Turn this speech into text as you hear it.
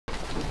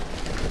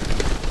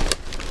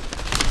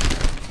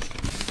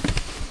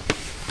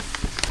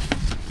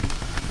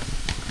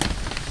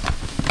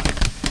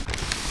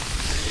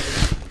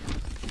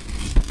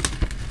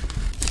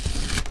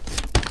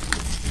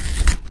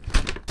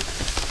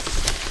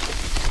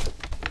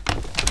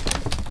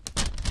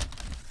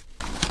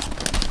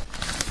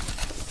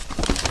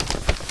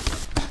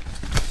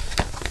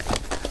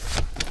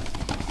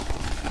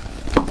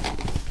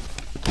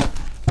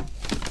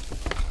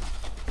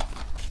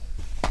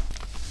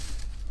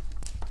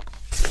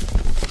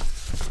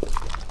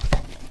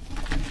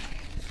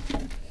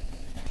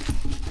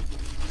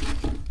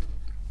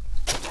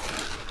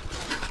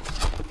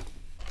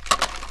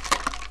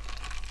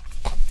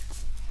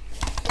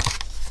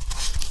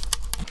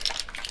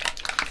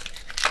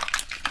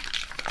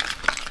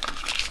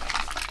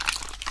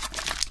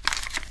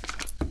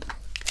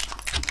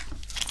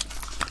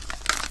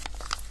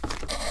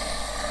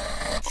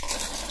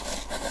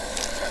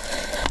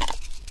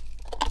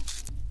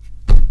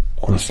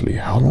honestly,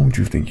 how long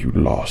do you think you'd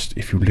last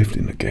if you lived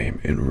in the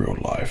game in real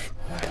life?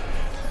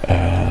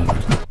 And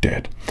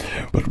dead.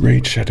 But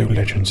Raid Shadow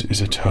Legends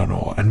is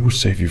eternal and will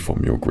save you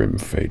from your grim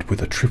fate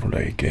with a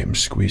AAA game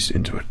squeezed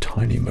into a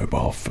tiny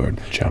mobile phone.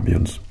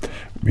 Champions,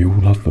 we all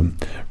love them.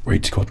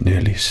 Raid's got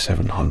nearly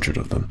 700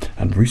 of them,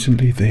 and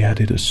recently they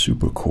added a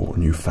super cool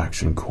new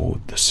faction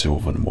called the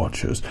Sylvan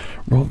Watchers.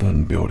 Rather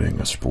than building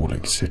a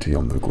sprawling city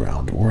on the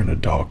ground or in a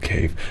dark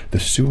cave, the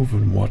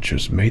Sylvan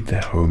Watchers made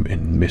their home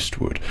in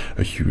Mistwood,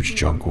 a huge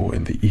jungle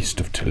in the east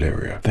of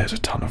Teleria. There's a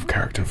ton of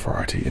character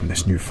variety in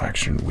this new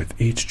faction, with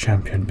each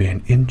champion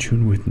being in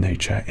tune with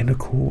nature in a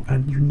cool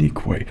and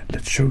unique way.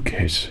 Let's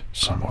showcase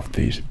some of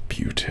these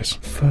beauties.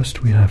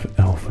 First we have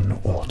Elven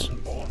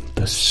Autumnborn,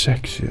 the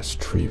sexiest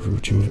tree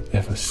root you've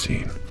ever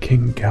seen.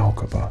 King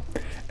Galgaba,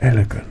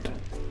 elegant,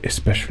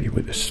 especially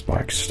with the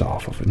spiked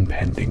staff of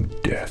impending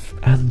death.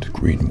 And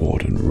Green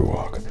Warden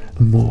Ruark,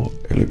 a more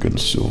elegant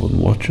Sylvan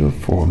Watcher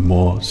for a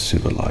more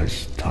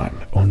civilized time.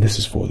 And this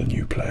is for the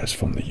new players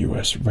from the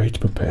US. Raid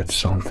prepared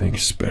something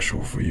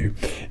special for you.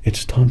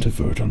 It's time to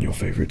vote on your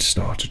favorite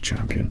starter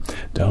champion.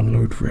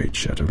 Download Raid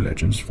Shadow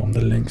Legends from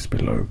the links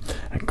below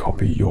and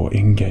copy your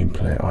in-game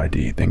player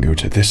ID. Then go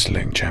to this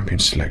link,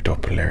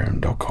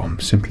 championselect.polarium.com.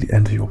 Simply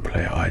enter your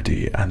player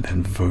ID and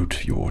then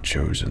vote your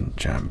chosen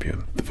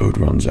champion. The vote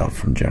runs out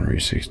from January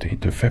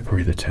 16th to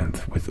February the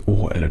 10th, with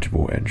all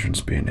eligible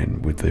entrants being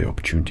in with the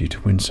opportunity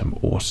to win some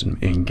awesome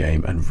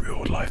in-game and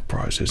real-life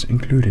prizes,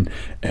 including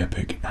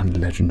epic and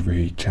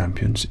legendary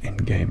champions,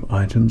 in-game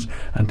items,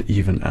 and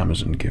even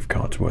Amazon gift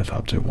cards worth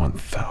up to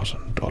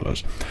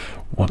 $1,000.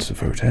 Once the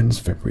vote ends,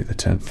 February the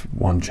 10th,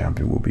 one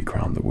champion will be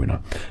crowned the winner,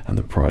 and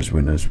the prize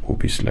winners will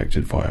be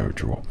selected via a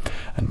draw.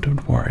 And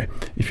don't worry,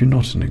 if you're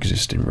not an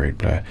existing Raid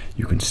player,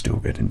 you can still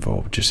get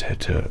involved. Just head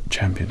to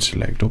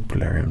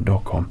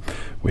championselect.polarium.com,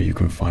 where you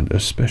can find a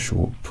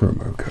special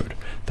promo code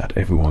that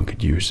everyone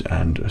could use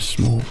and a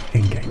small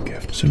in-game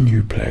gift. So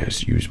new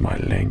players, use my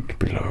link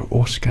below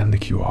or scan the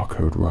QR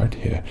code right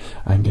here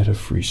and get a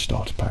free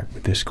starter pack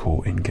with this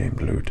cool in-game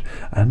loot.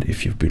 And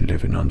if you've been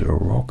living under a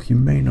rock, you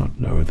may not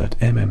know that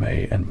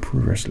MMA and pro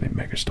wrestling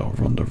megastar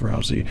Ronda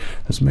Rousey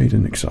has made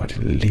an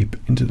exciting leap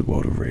into the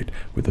world of Raid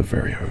with her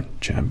very own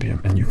champion.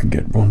 And you can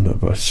get Ronda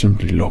by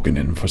simply logging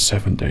in for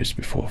 7 days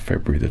before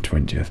February the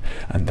 20th,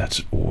 and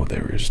that's all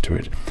there is to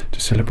it. To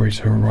celebrate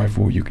her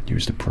arrival, you can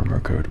use the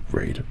promo code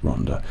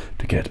RAIDRONDA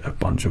to get a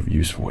bunch of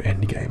useful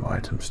in-game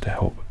items to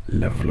help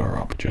level her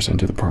up. Just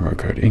enter the promo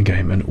code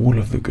in-game and all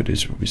of the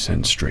goodies will be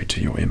sent straight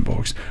to your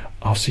inbox.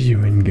 I'll see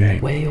you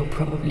in-game. Where you'll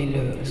probably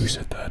lose. Who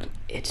said that?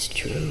 It's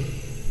true.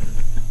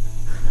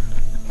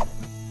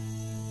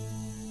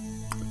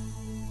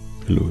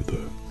 Hello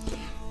there.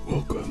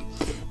 Welcome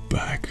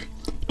back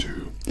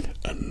to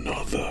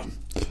another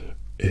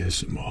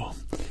ASMR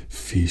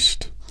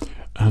feast,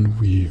 and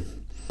we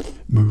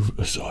move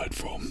aside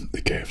from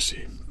the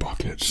KFC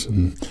buckets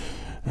and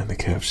the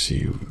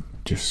KFC,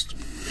 just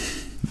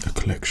a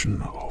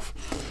collection of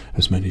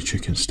as many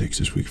chicken sticks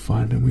as we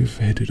find, and we've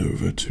headed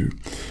over to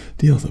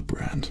the other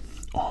brand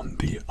on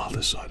the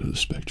other side of the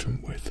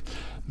spectrum with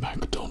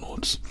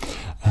McDonald's,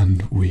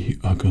 and we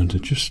are going to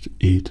just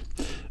eat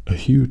a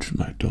huge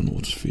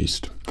McDonald's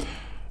feast.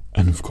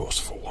 And of course,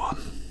 for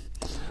one,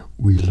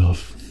 we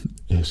love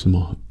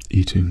ASMR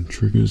eating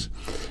triggers.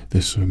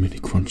 There's so many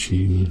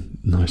crunchy,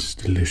 nice,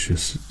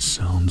 delicious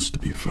sounds to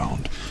be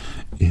found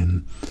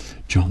in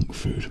junk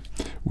food,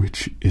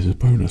 which is a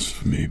bonus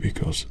for me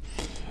because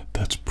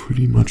that's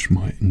pretty much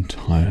my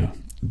entire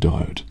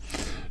diet.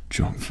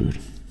 Junk food.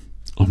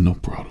 I'm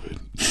not proud of it.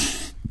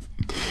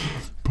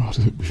 But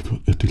we've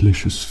got a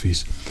delicious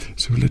feast.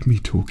 So let me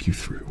talk you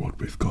through what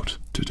we've got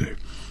today.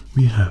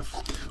 We have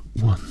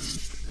one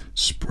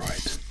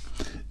Sprite,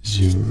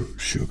 0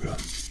 sugar,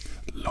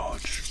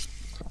 large.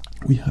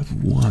 We have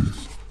one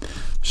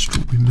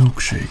strawberry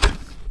milkshake,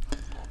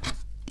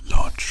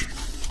 large,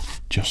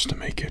 just to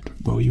make it.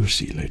 Well, you'll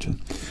see later.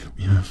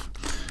 We have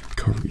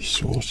curry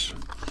sauce.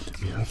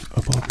 We have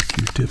a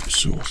barbecue dip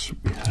sauce.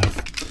 We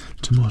have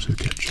tomato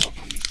ketchup,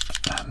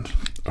 and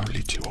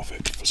only 2 of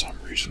it for some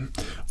reason.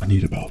 I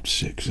need about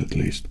 6 at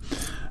least.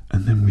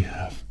 And then we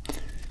have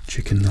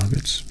chicken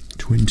nuggets,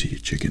 20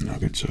 chicken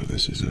nuggets, so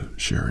this is a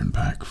sharing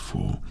pack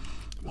for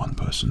one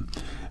person.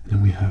 And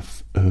then we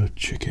have a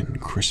chicken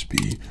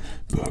crispy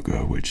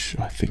burger, which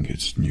I think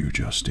it's new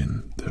just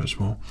in there as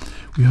well.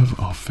 We have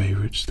our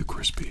favorites, the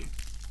crispy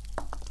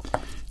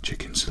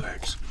chicken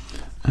legs,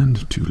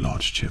 and 2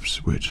 large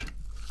chips, which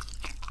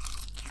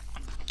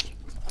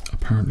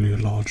apparently are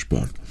large,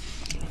 but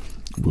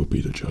we'll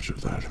be the judge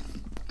of that.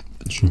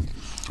 So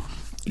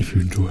if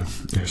you enjoy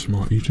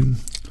ASMR eating,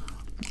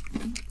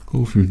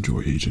 or if you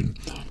enjoy eating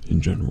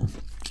in general,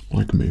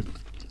 like me,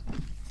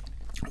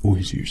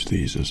 always use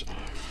these as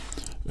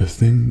a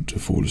thing to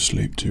fall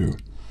asleep to.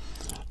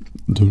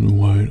 Don't know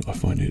why, I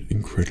find it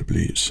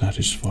incredibly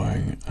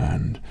satisfying,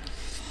 and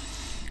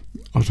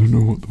I don't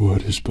know what the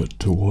word is, but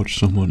to watch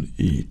someone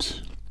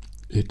eat,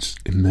 it's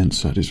immense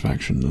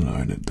satisfaction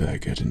knowing that they're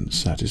getting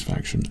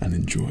satisfaction and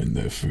enjoying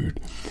their food.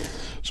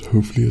 So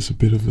hopefully there's a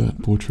bit of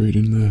that portrayed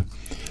in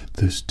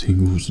there's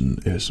tingles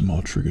and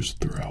ASMR triggers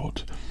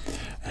throughout,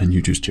 and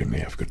you just generally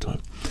have a good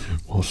time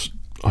whilst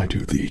I do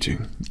the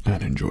eating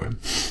and enjoy.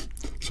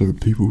 So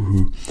people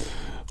who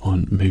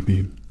aren't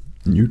maybe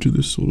new to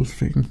this sort of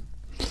thing,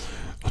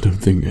 I don't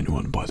think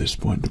anyone by this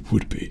point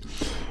would be.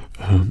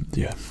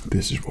 Yeah,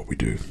 this is what we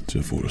do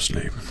to fall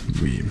asleep.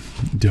 We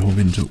delve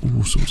into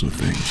all sorts of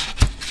things.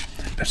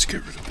 Let's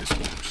get rid of this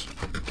box.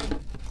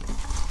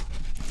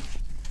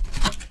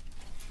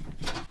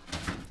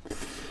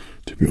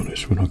 To be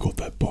honest, when I got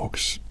that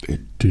box,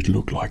 it did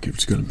look like it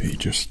was going to be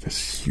just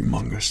this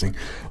humongous thing.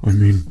 I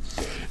mean,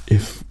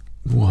 if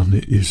one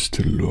is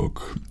to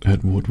look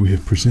at what we are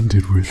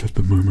presented with at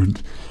the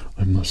moment,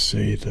 I must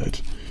say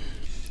that,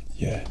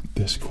 yeah,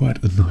 there's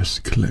quite a nice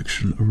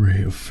collection,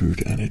 array of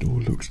food, and it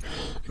all looks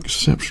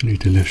exceptionally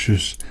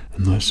delicious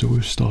and nice. So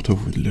we'll start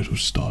off with little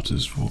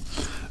starters for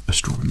a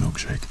strawberry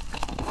milkshake.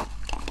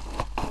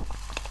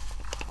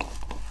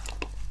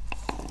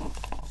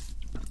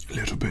 A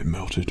little bit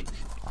melted,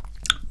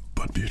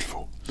 but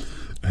beautiful.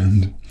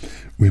 And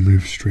we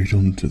move straight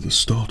on to the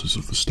starters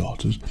of the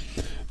starters.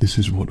 This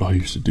is what I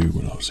used to do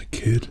when I was a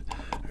kid.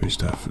 I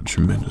used to have a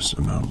tremendous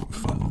amount of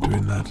fun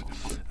doing that,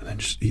 and then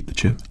just eat the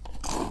chip.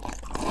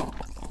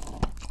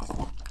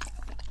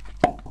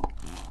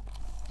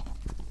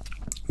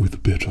 With a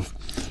bit of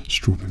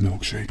strawberry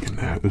milkshake in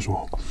there as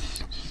well.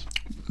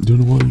 Don't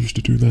know why I used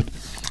to do that,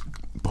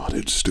 but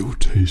it still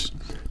tastes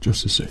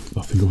just the same.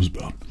 I think I was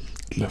about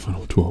 11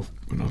 or 12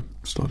 when I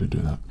started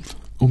doing that,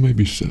 or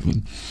maybe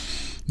 7,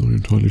 not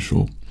entirely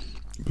sure,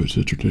 but it's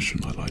a tradition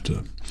I like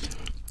to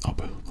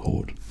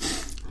uphold.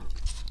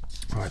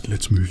 Right,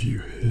 let's move you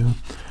here,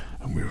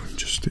 and we'll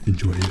just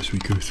enjoy it as we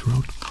go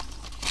throughout.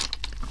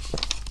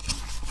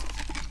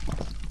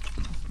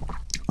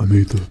 I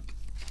made the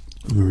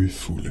very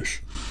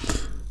foolish,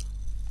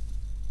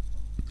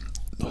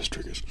 nice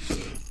triggers,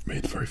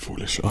 made the very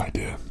foolish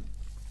idea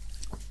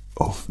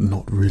of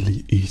not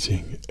really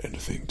eating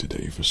anything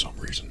today for some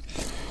reason,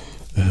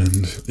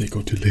 and it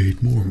got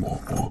delayed more and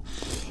more and more,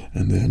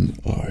 and then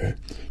I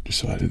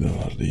decided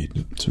that I'd eat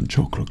some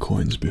chocolate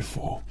coins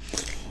before,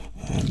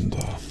 and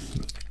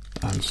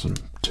some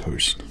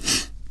toast.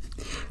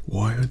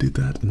 Why I did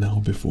that now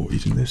before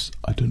eating this,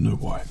 I don't know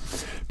why,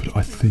 but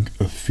I think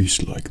a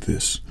feast like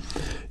this,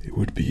 it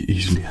would be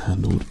easily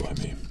handled by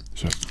me.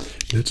 So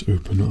let's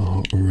open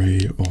our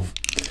array of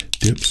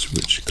dips,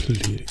 which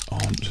clearly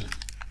aren't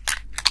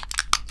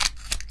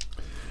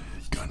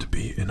going to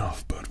be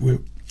enough, but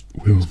we'll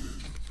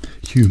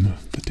humour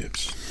the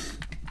dips.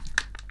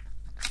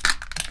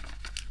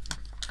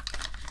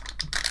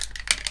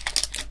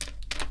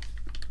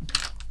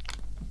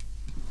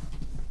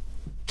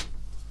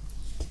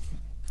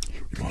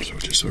 You might as well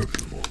just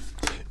open them all.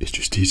 It's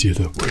just easier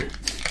that way.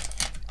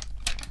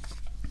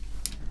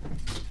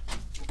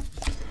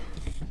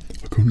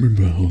 I can't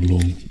remember how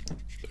long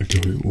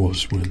ago it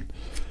was when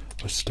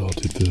I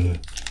started the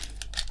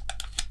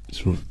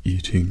sort of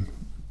eating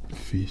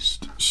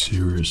feast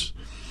series,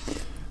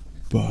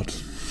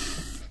 but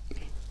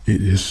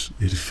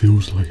it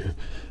feels like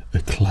a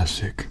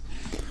classic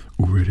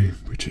already,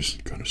 which is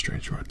kind of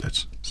strange. Right,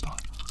 let's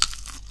start.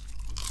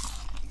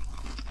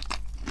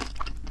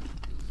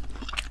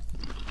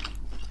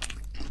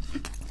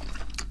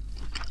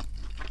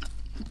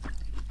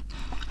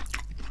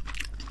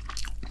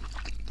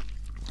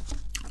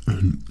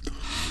 And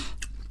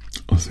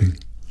I think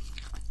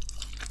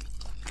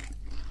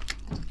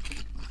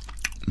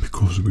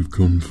because we've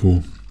gone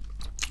for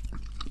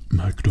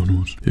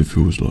McDonald's, it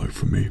feels like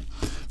for me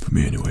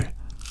anyway,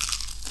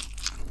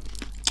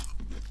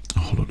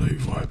 holiday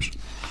vibes.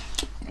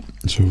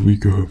 So we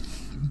go,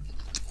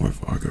 or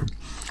if I go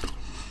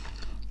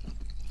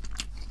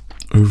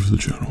over the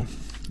channel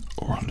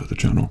or under the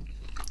channel,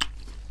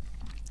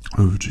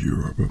 over to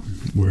Europe,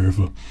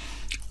 wherever,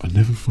 I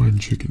never find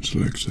chicken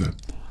legs there.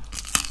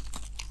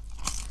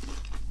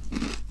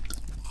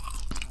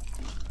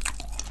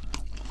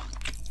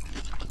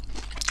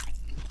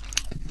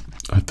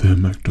 At their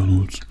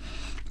McDonald's,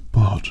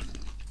 but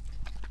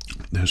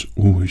there's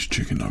always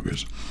chicken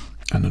nuggets,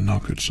 and the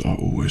nuggets are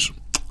always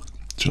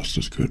just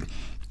as good,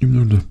 even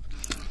though they're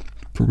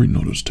probably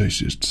not as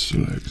tasty as the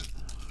selects.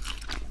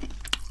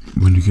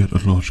 When you get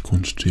a large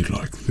quantity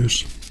like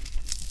this,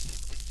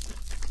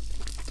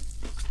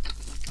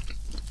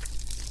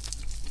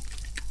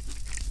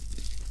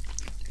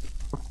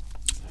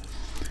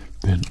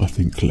 then I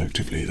think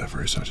collectively they're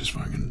very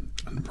satisfying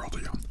and rather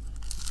yum.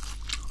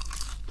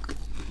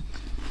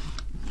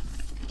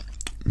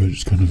 But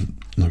it's kind of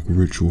like a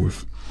ritual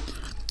of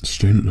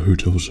staying at a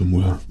hotel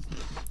somewhere.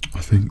 I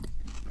think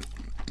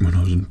when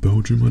I was in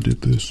Belgium I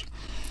did this.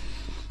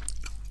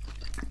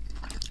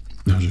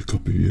 That was a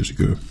couple of years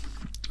ago.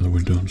 I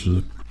went down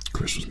to the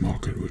Christmas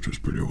market, which was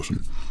pretty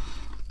awesome.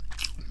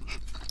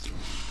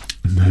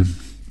 And then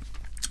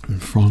in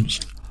France,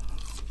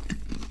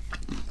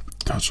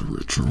 that's a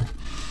ritual.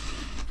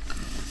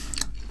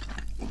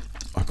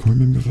 I can't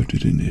remember if I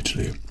did it in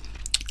Italy.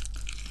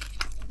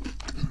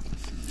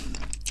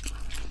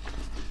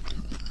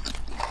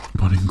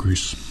 But in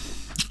Greece,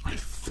 I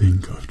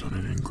think I've done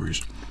it in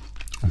Greece.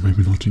 or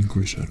maybe not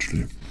increase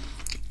actually,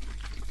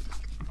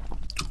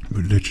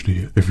 but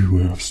literally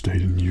everywhere I've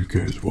stayed in the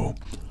UK as well,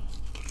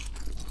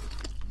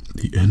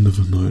 the end of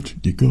the night,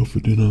 you go for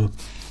dinner,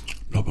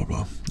 blah blah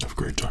blah, have a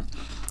great time.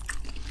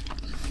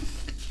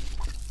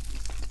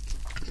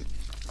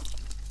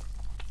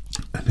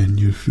 And then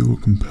you feel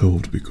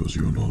compelled, because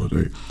you're on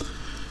holiday,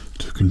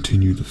 to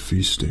continue the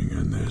feasting,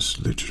 and there's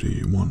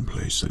literally one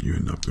place that you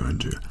end up going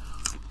to,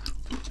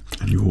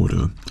 and you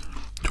order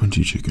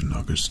 20 chicken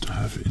nuggets to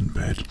have in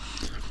bed,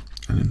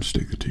 and then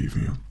stick the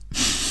TV on.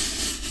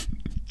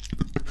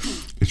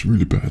 It's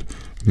really bad,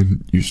 and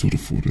then you sort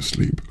of fall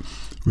asleep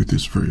with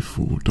this very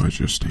full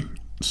digesting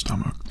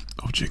stomach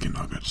of chicken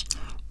nuggets,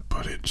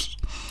 but it's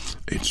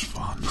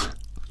fun.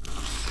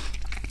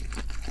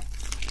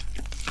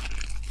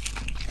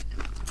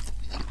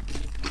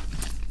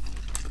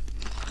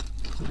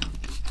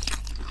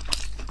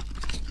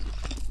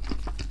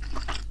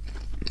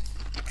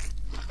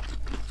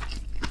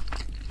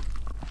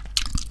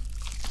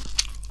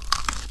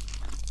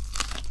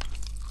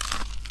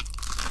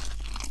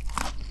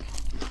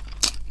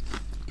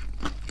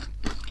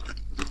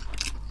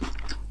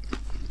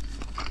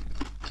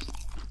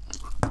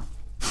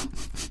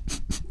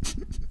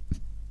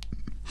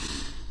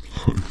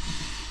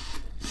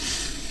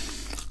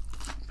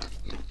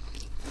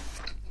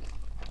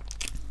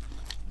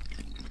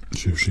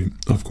 Seriously,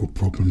 I've got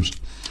problems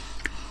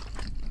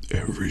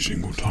every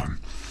single time.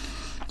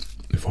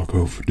 If I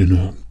go for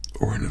dinner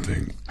or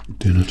anything,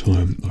 dinner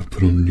time, I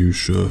put on a new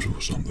shirt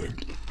or something,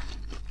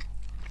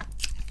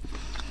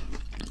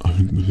 I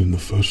think within the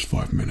first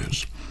 5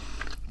 minutes,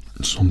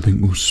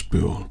 something will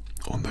spill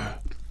on there.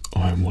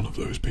 I am one of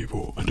those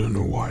people. I don't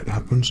know why it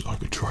happens. I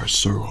could try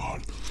so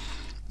hard.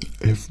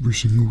 Every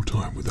single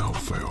time, without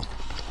fail,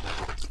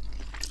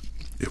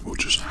 it will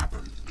just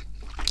happen.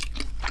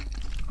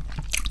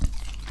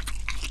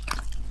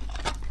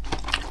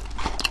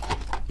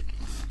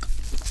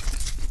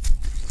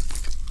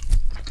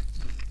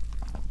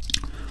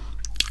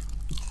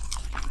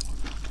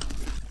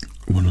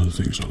 One of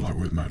the things I like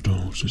with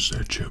McDonald's is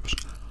their chips.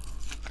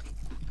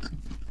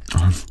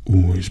 I've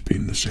always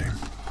been the same.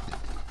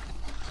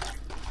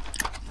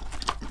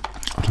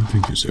 I don't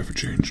think it's ever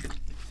changed.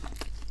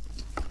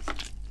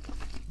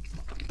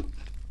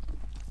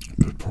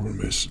 The problem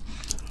is,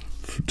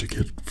 to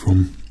get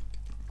from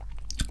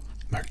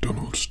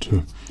McDonald's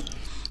to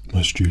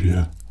my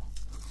studio,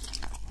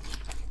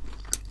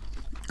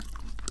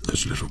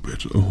 there's a little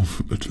bit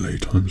of a delay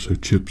time, so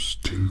chips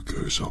do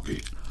go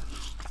soggy.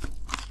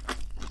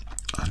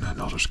 And they're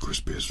not as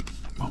crispy as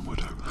one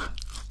would hope.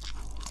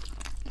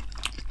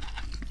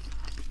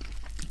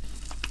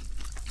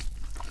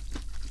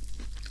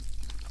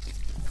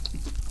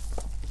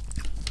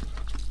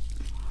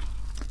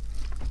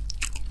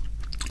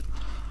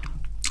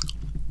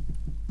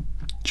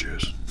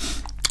 Cheers.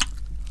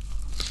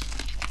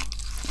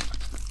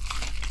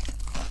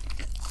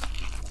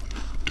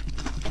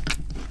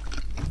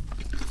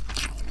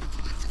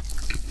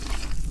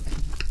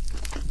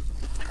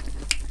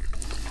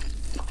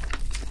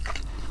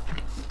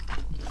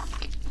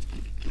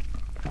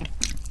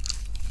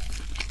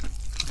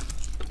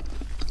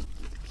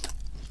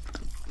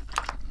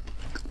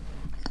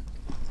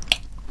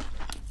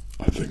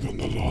 I think on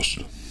the last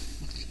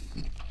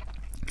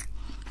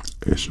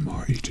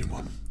ASMR eating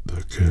one,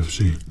 the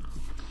KFC,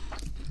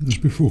 it's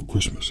before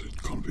Christmas,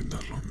 it can't have been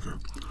that long ago.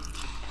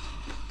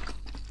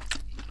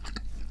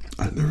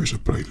 And there is a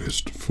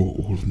playlist for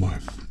all of my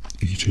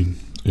eating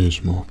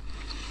ASMR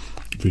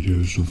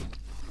videos of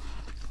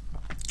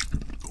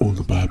all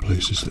the bad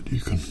places that you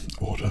can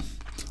order.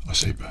 I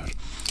say bad,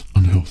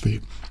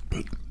 unhealthy,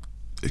 but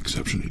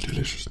exceptionally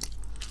delicious.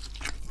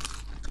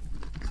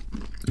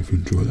 If you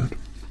enjoy that.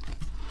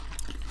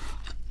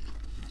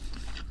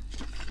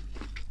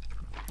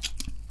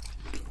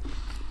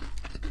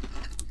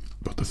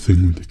 But the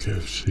thing with the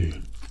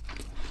KFC,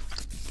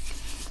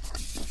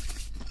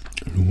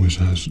 it always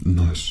has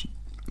nice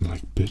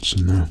like bits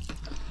in there.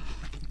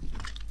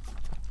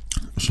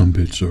 Some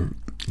bits are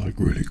like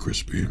really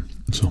crispy,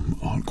 and some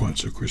aren't quite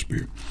so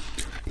crispy.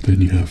 But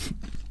then you have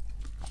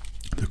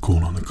the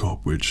corn on the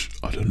cob, which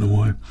I don't know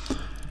why,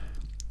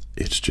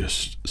 it's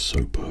just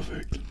so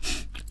perfect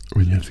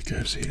when you have the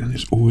KFC, and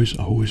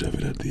I always have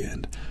it at the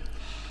end,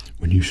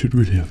 when you should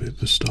really have it at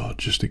the start,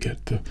 just to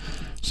get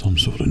some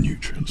sort of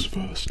nutrients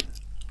first.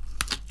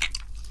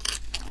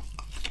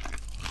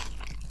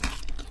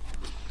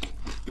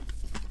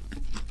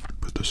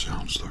 But the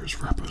sounds those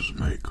wrappers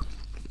make,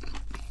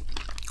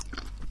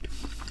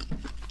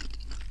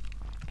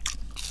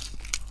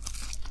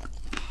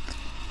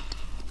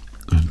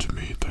 and to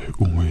me they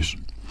always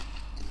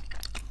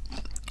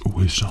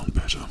sound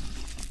better.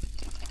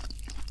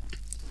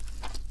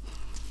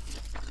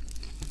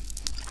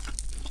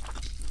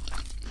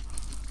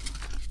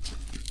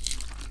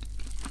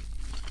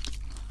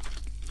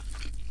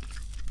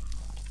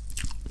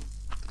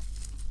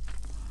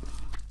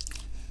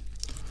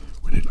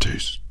 When it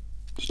tastes,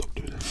 stop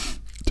doing it.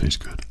 It tastes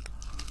good.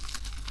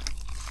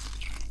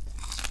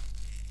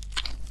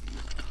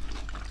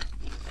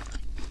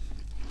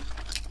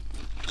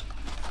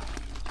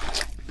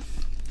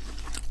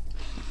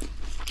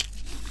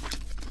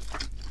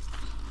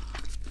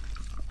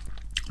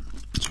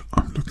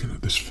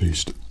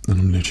 feast, and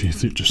I'm literally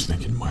just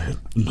thinking in my head,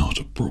 not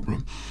a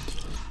problem.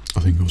 I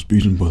think I was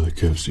beaten by the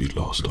KFC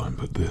last time,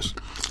 but this,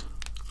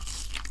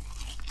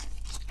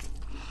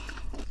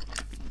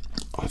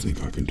 I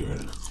think I can do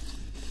it.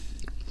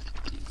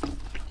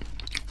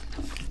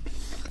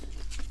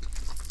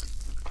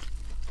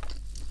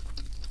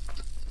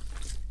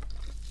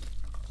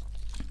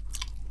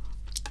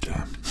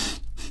 Damn. I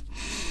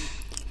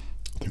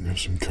think we have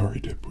some curry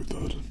dip with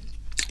that.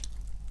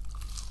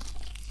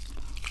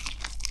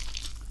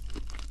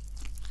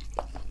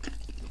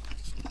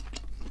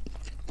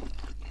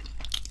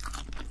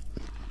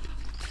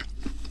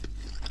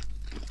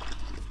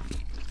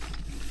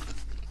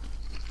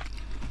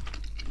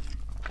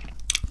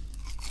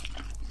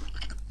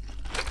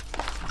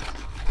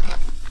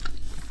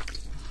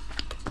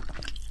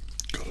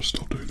 Gotta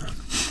stop doing that.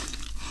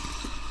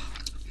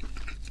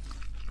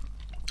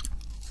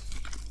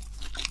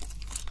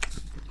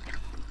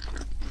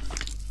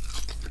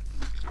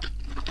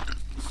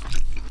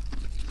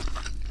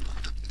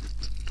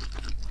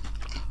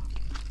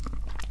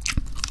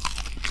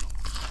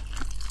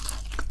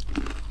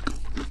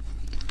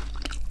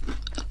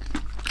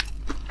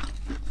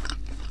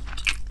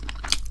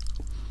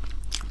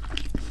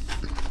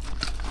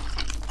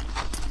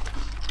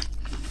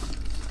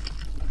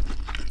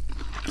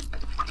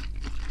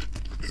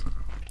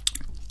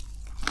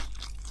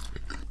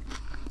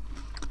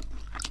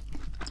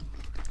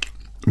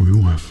 We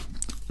all have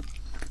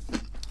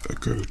a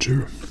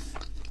go-to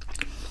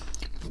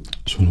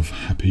sort of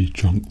happy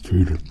junk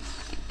food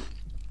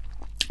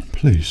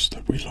place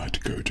that we like to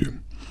go to.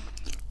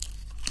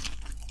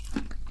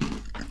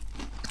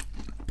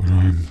 But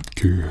I'm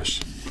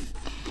curious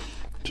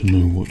to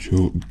know what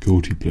your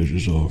guilty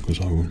pleasures are, because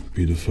I will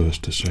be the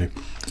first to say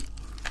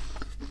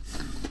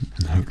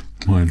no,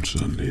 mine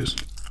certainly is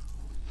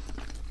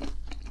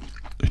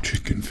a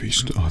chicken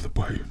feast, either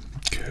by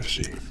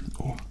KFC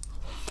or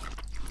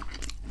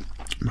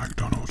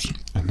McDonald's,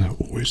 and they're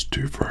always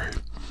two very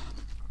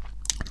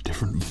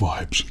different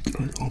vibes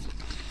going on.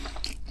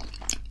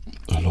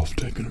 I love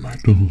taking a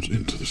McDonald's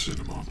into the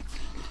cinema.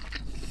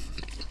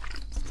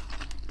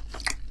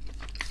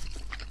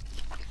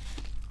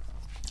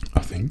 I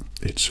think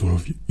it's sort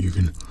of,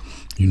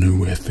 you know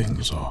where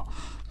things are.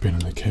 Been in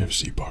the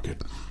KFC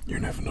bucket, you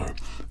never know,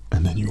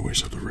 and then you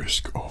always have the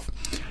risk of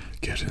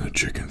getting a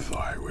chicken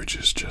thigh, which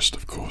is just,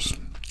 of course,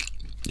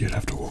 you'd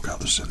have to walk out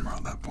the cinema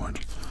at that point.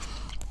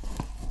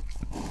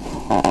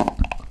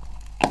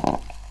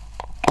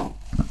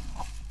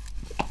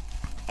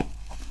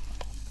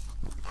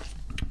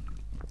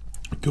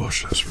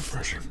 Gosh, that's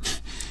refreshing.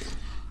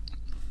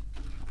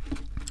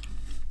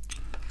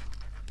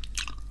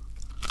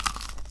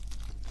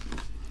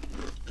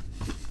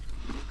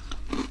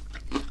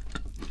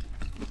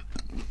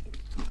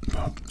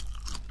 But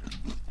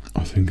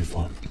I think if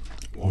I'm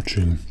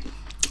watching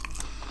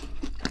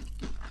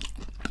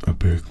a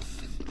big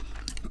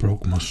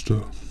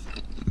blockbuster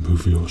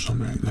movie or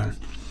something, then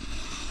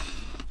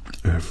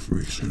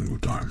every single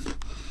time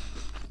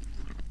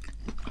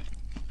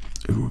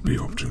it would be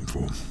opting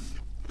for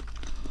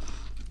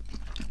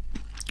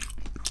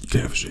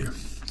KFC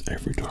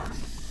every time.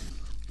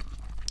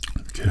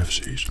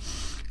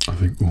 KFCs, I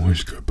think,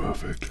 always go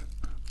perfectly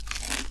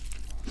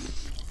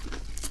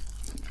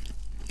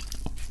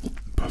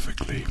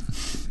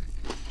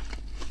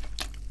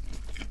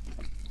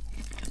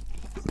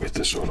with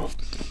the sort of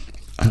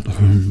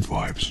at-home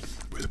vibes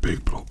with a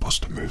big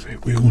blockbuster movie.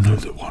 We all know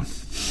the one.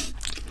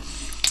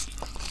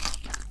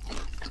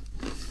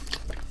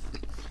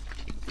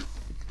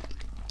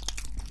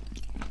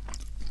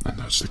 And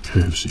that's the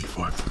KFC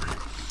vibe for me.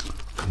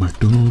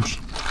 McDonald's,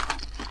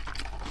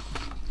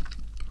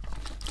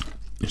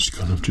 it's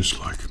kind of just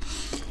like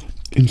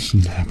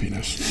instant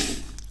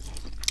happiness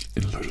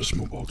in a load of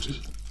small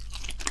boxes.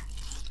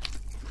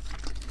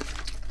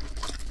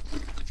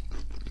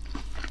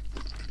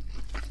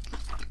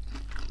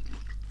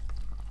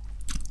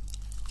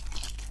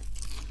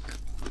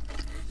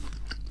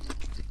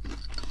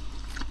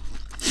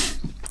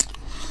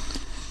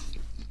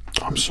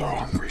 I'm so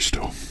hungry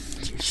still.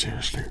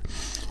 Seriously.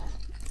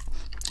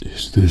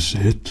 Is this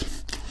it?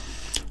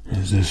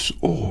 Is this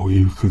all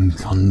you can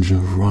conjure,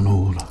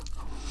 Ronald?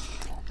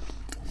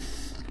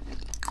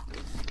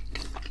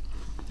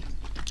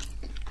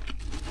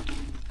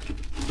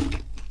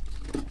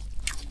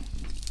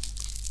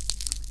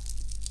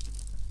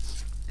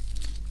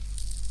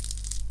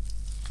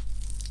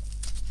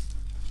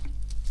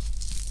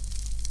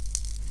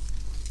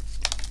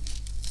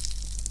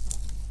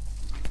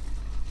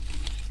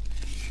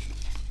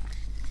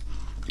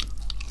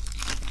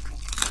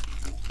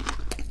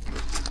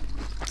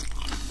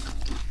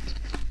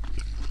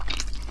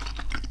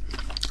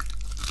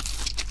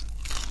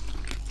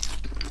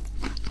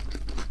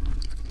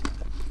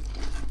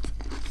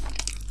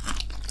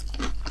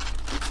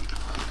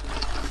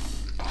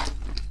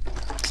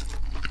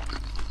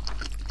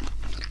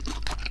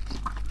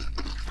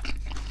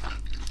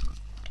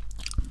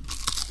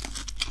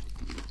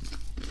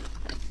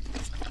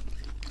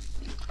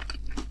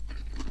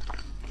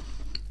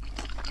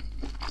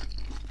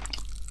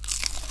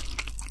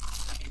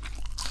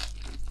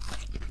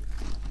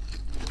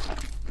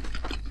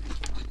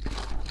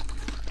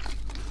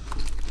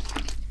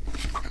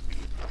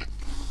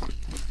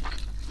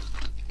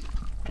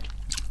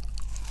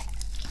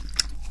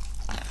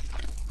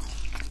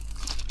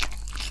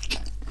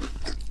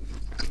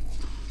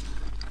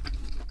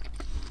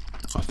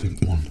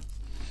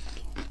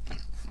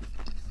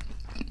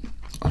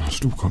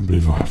 still can't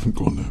believe I haven't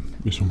gone there.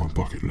 It's on my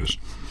bucket list.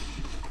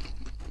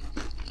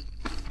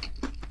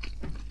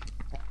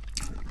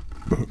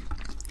 But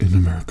in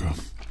America,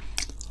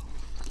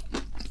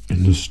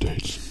 in the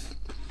States,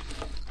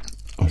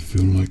 I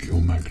feel like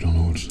your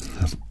McDonald's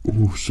have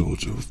all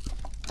sorts of...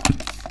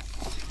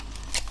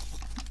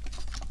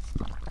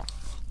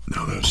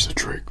 Now that's the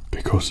trick,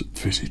 because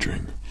fizzy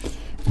drink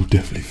will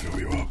definitely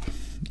fill you up,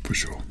 for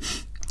sure.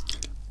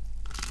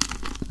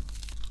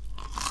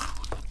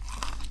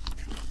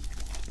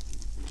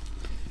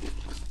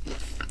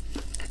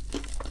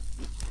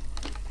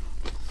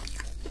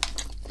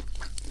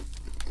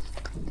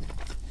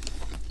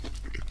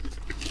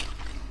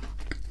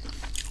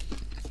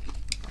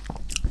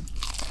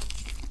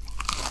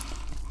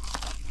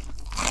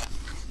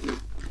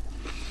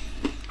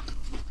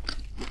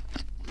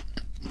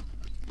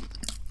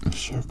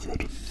 So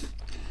good.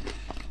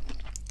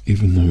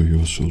 Even though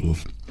your sort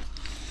of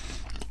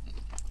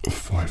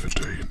 5 a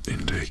day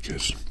intake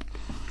is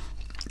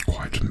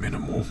quite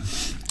minimal,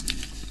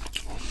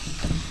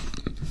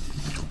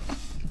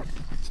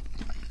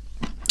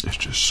 it's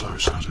just so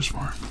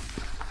satisfying.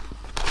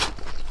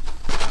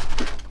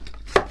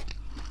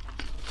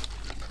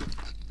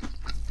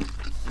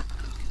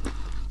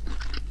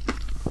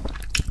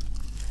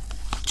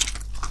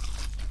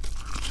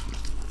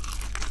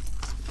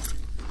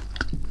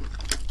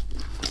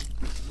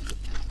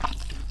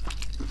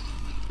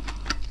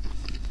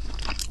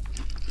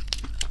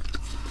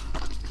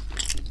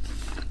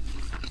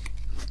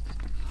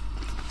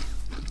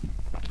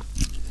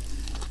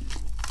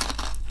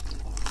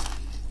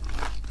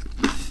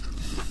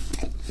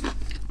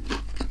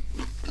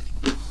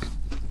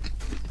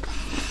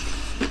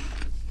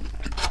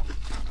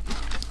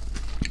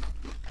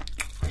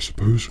 I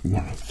suppose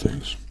one of the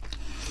things,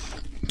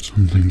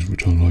 some things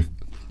which I like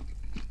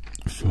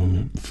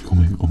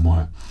filming on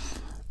my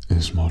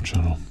ASMR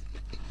channel,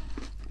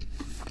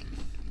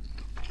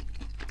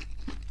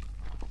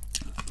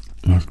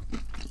 like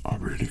I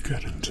really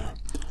get into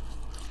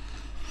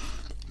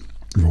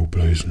role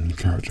plays and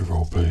character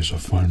role plays. I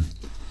find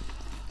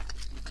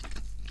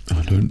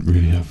I don't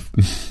really have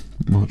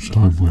much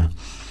time where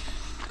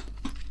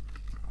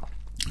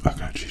I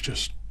can actually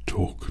just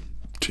talk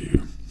to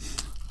you.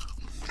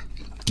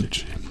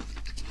 Literally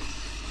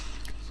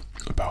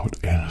about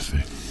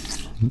anything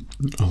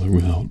other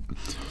without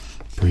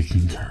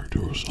breaking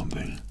character or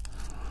something.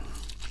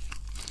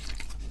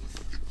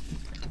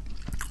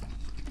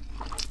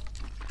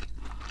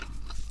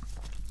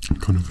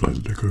 Kind of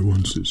like Lego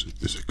ones,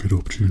 it's a good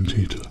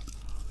opportunity to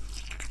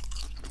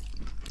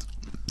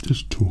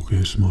just talk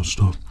ASMR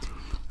stuff,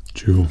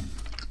 chill,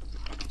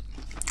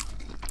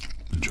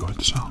 enjoy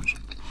the sounds.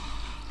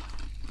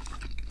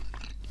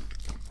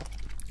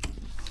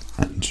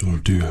 And sort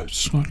of do a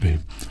slightly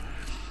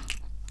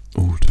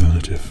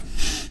alternative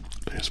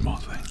ASMR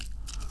thing.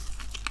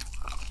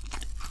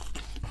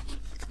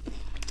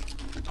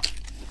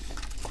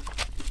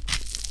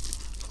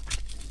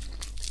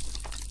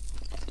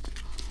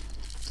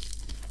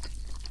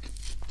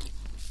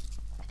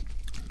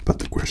 But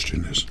the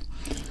question is,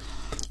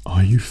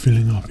 are you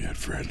filling up yet,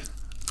 Fred?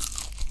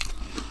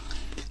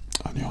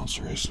 And the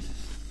answer is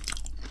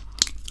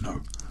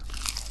no.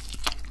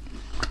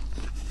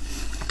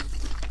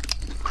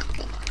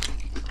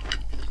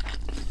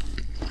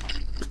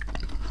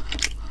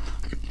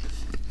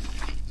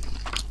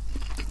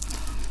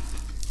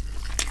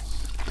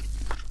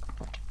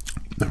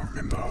 Now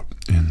remember,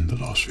 in the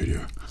last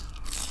video,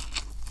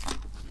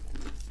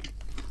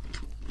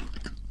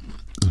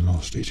 the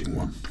last eating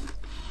one,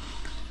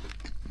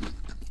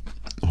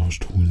 I was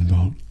talking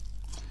about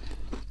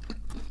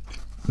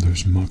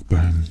those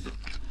mukbang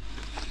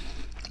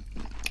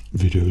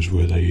videos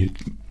where they eat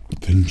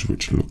things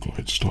which look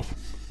like stuff.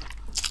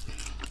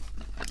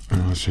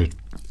 And I said,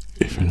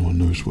 if anyone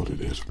knows what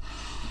it is,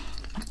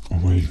 or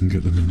where you can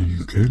get them in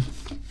the UK,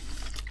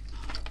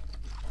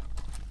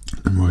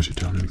 and write it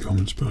down in the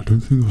comments. But I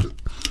don't think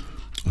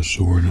I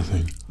saw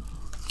anything.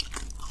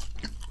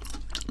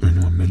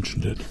 Anyone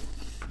mentioned it.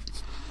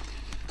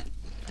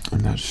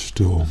 And that's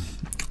still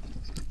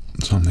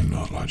something that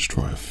I'd like to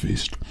try, a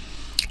feast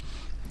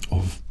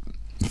of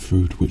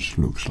food which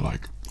looks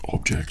like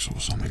objects or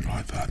something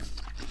like that.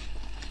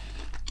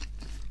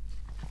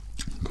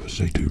 Because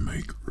they do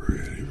make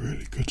really,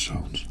 really good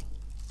sounds.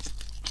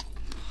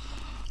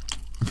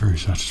 Very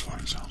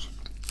satisfying sounds.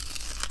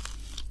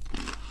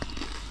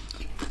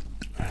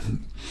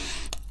 And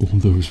all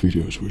those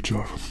videos which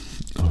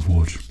I've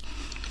watched,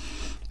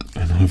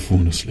 and I've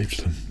fallen asleep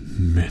to them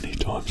many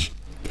times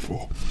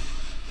before.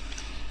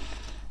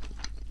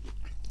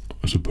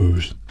 I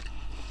suppose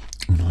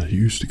when I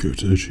used to go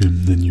to the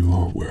gym, then you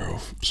are aware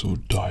of sort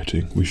of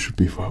dieting. We should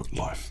be about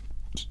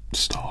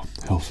lifestyle,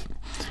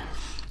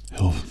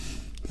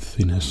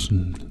 healthiness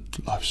and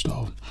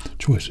lifestyle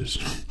choices.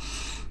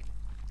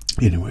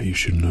 Anyway, you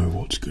should know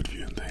what's good for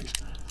you and things.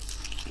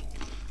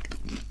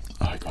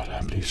 I quite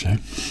happily say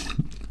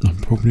I'm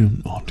probably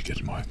on to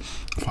get my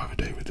 5 a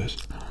day with this.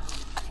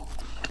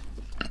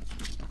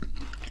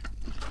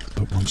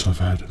 But once I've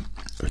had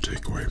a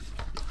takeaway,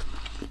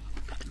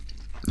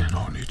 then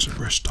I'll need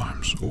some rest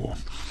times or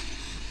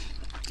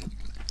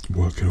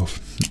work it off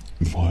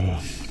via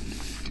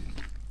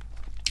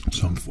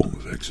some form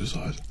of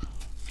exercise.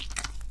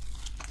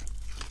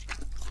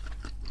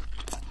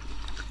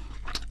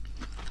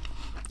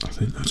 I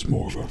think that's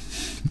more of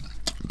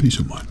a peace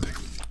of mind thing.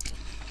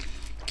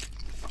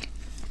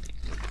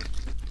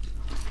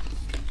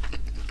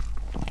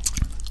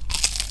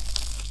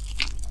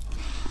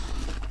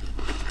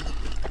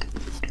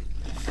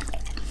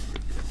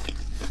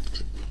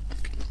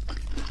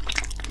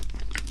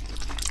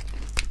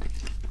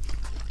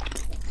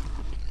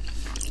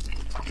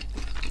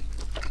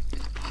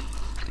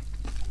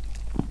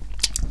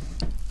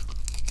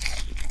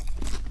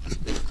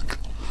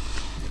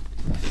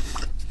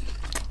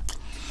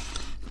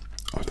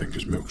 I think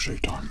it's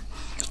milkshake time.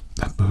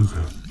 That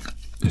burger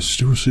is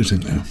still sitting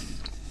there.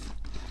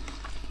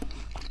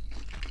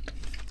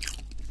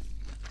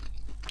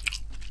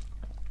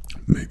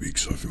 Maybe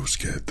because I feel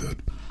scared that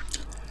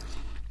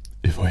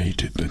if I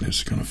eat it, then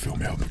it's going to fill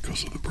me out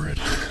because of the bread.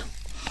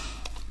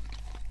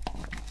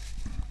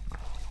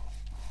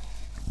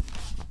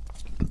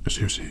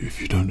 Seriously,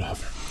 if you don't have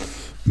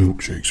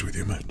milkshakes with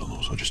your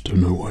McDonald's, I just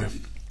don't know why.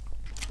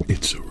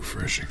 It's so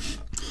refreshing,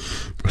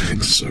 but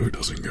it so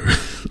doesn't go.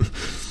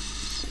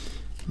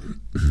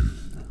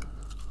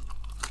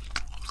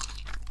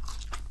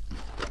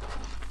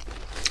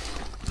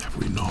 Have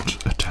we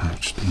not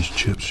attached these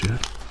chips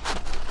yet?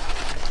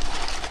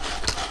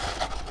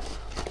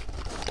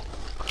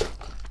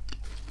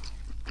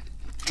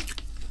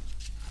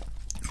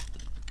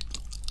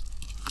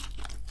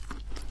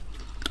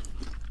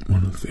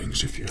 One of the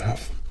things, if you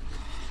have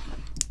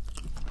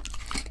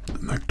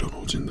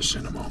McDonald's in the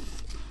cinema,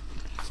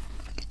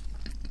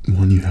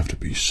 one, you have to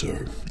be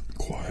so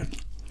quiet,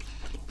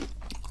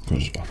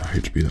 because I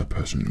hate to be that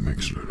person who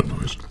makes a lot of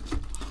noise.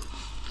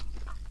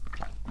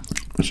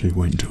 So you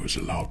wait until it's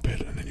a loud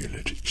bit, and then you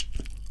literally,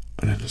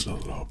 and then it's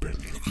not a loud bit.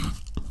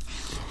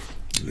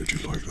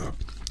 Literally like that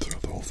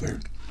throughout the whole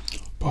thing.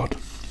 But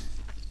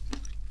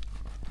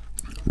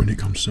when it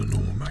comes to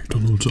normal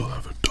McDonald's, I'll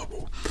have a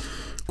double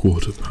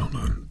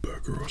quarter-pounder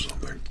burger or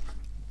something.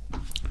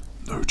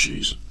 No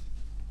cheese,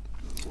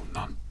 or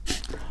none.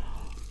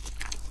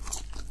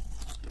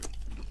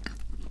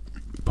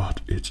 But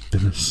it's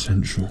an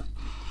essential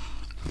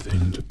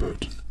thing to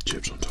put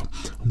chips on top.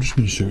 I'm just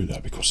going to show you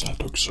that because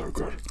that looks so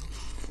good.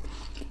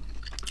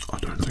 I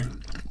don't think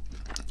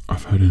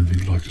I've had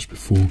anything like this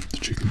before. The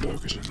chicken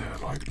burgers in there,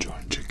 like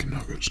giant chicken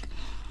nuggets.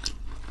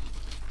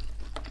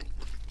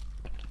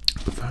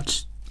 But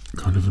that's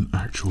kind of an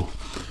actual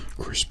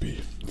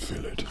crispy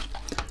fillet,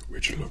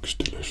 which looks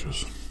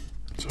delicious.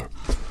 So,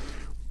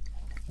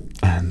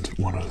 and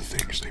one of the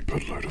things, they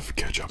put a load of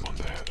ketchup on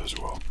there as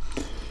well.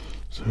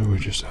 So we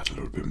just add a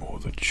little bit more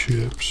of the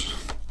chips.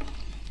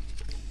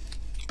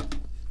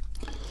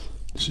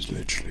 This is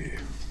literally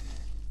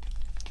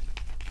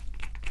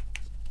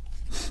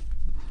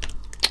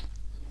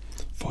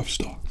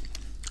five-star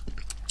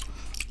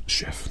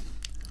chef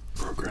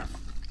program.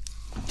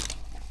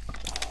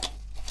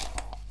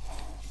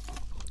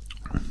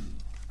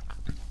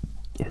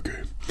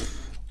 Okay,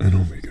 and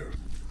on we go.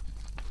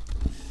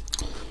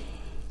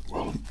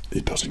 Well,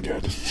 it doesn't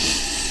get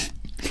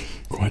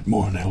quite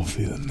more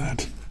unhealthy than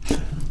that.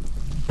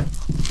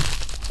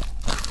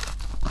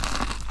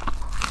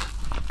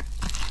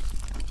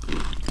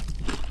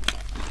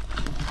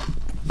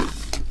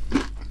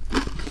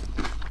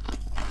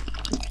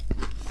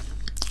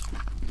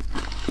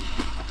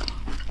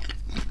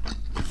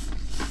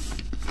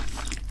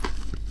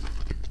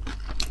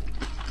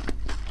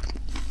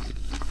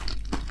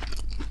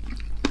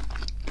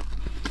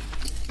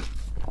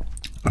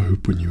 I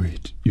hope when you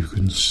eat, you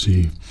can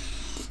see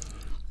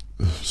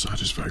the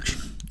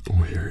satisfaction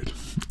or hear it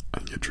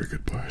and get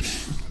triggered by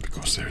it,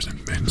 because there's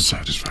immense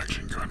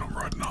satisfaction going on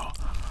right now.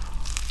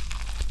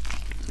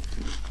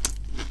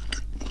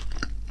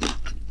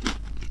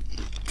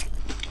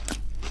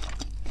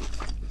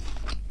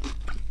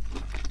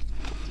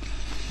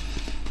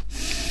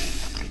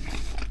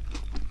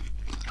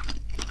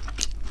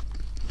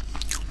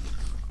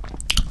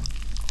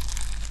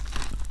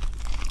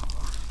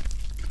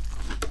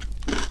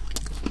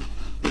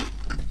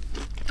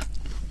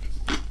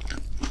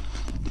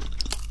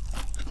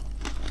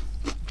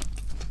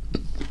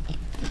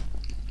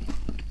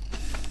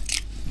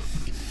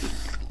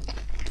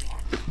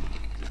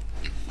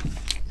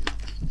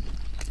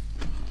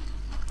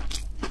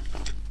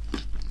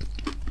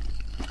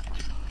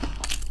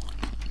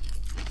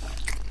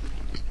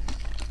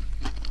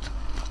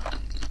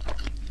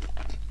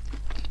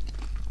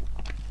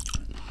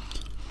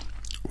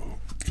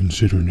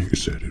 Considering it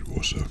said it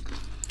was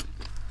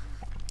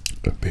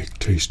a big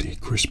tasty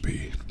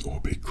crispy, or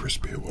big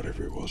crispy, or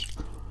whatever it was,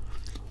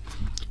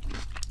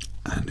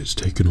 and it's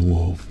taken a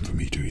while for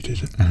me to eat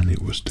it, and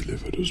it was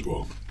delivered as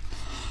well,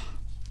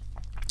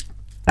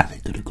 and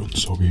it could have gone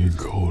soggy and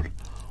cold,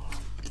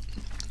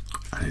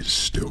 and it's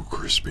still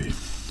crispy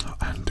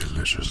and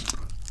delicious.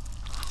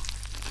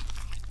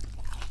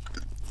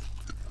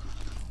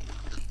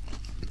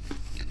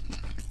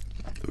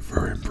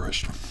 Very impressive.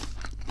 Christ.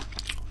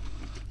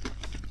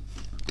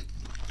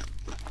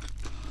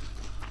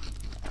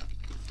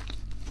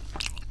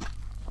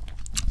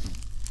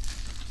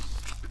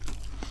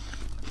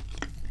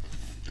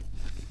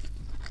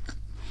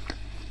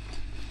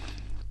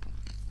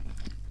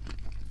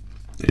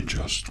 It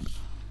just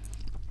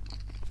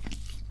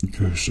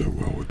goes so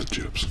well with the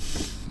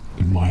chips,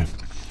 in my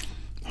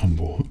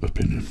humble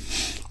opinion.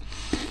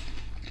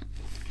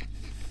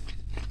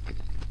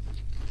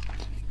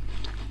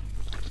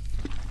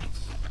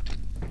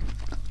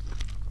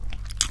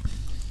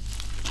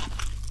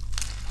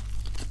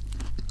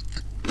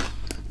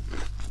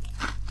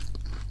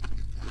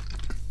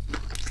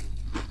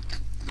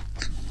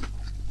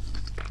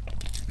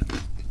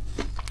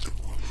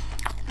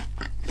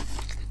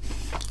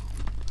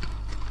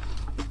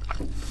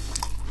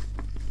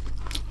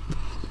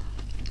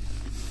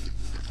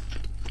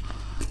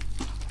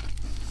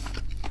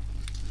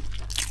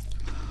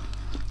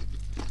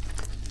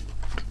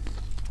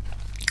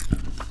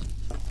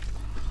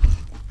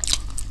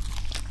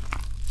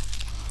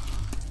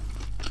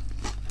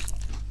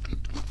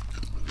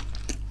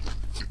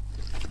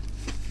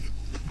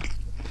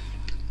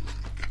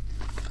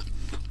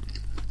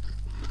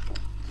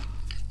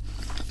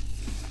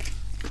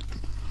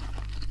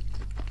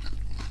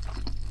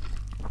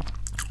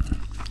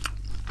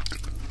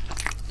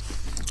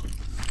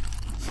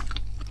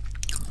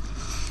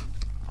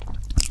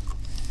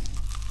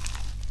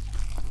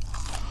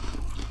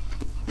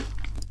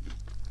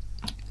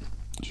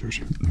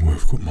 Seriously, where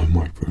I've got my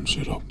microphone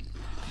set up,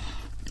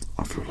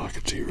 I feel like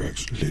a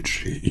T-Rex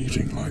literally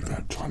eating like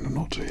that, trying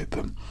not to hit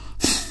them.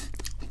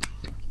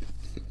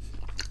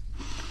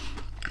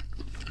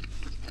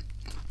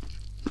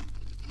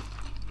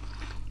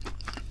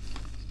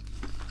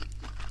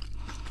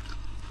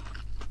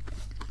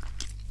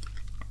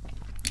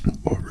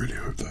 I really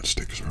hope that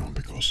sticks around,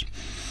 because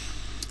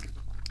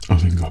I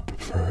think I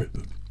prefer it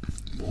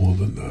more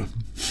than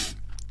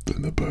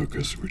the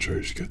burgers, which I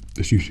usually get.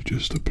 It's usually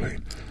just a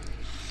plain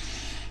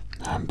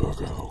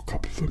hamburger, or a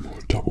couple of them, or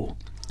a double.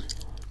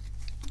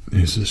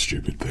 Here's the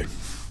stupid thing.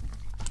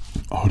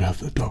 I would have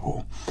the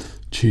double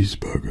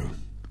cheeseburger,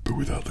 but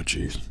without the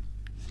cheese.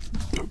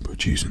 Don't put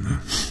cheese in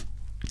there.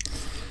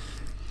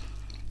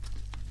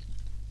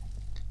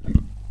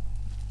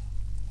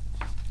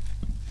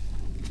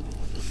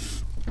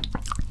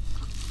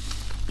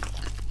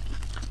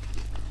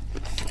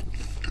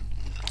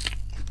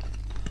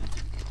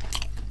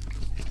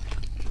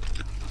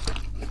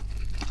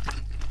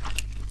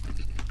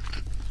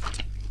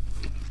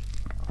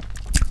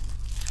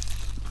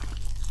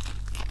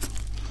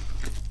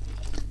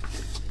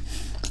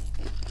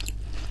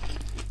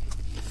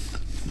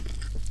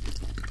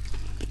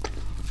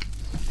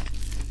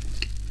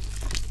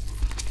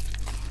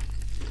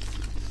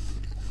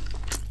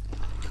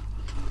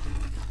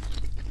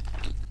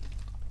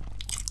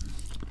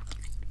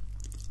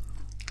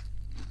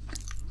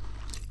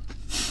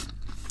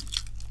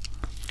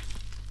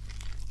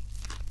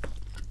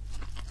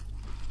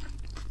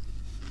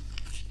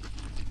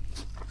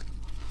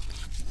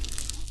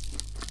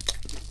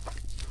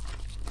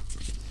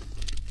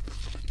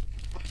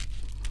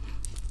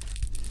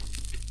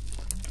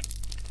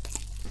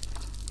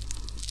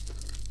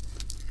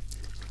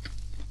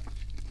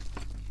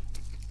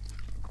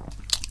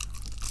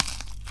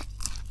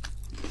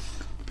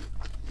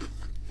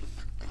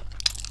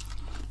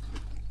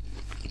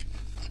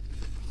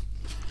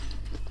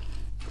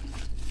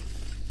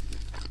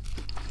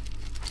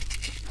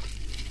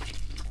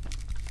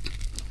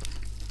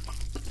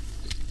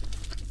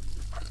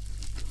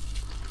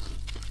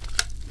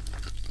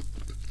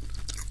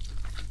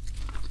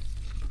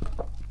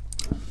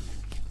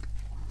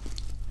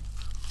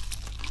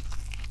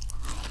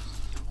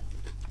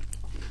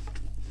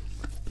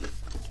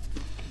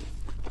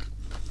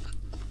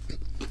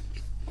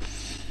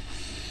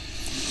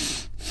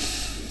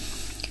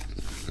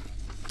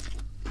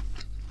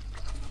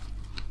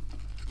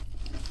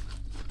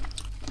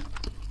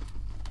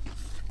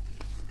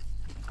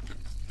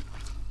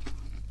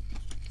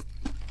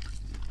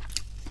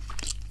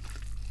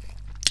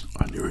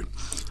 I knew it.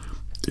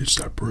 It's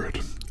that bread.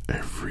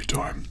 Every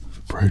time.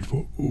 Bread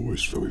will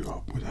always fill you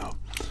up without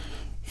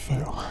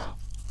fail.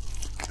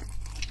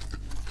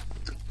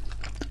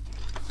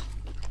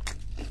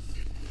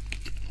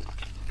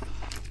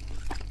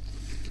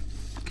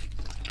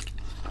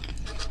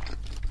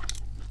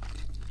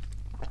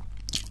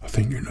 I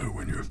think you know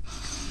when you're...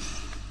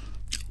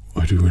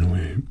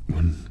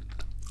 when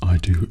I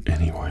do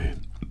anyway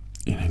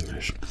in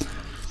English,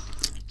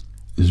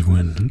 is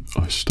when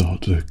I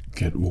start to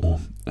get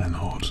warm and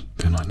hot,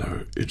 then I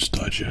know it's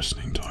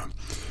digesting time.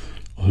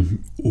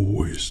 I'm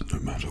always, no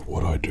matter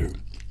what I do,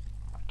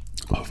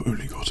 I've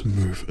only got to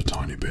move a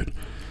tiny bit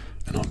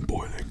and I'm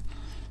boiling.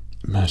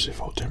 Massive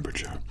hot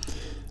temperature.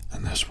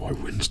 And that's why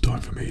winter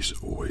time for me is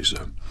always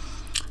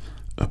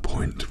a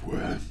point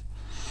where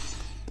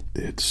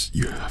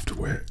you have to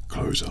wear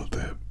clothes out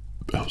there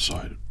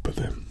outside, but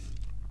then,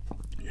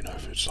 you know,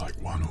 if it's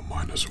like 1 or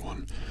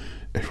 -1,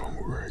 everyone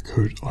would wear a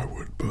coat. I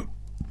would, but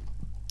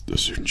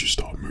as soon as you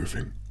start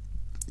moving,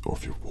 or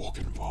if you're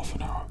walking for half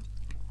an hour,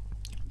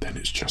 then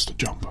it's just a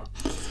jumper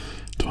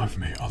time for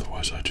me.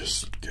 Otherwise, I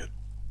just get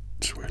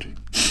sweaty.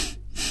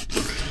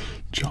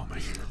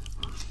 Charming.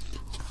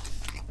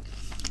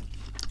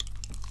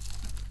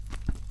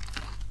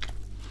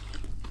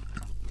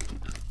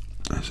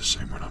 It's the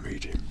same when I'm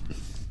eating.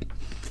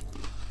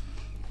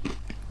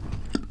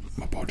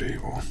 My body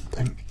will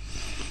think,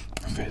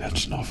 okay,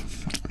 that's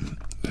enough.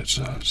 Let's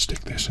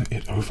stick this in.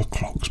 It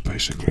overclocks,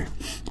 basically.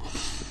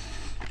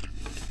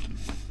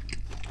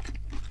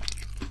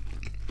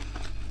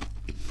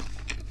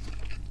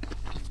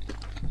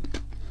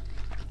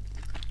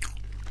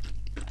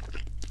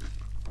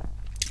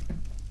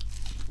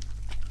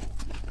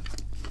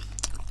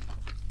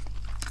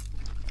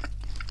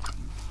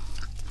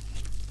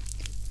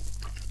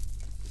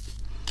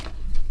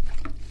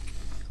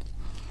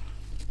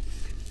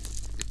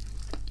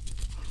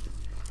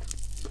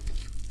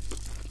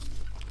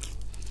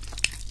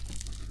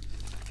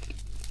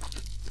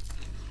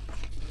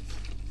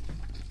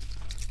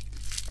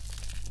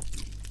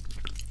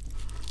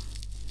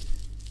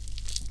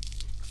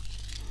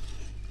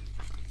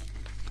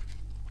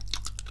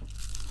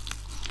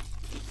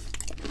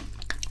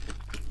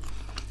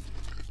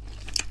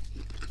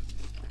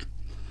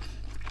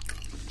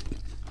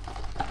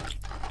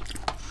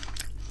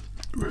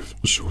 We've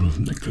sort of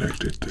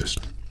neglected this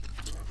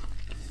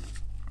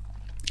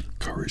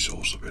curry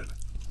sauce a bit.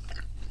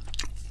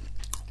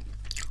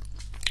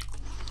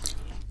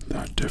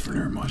 That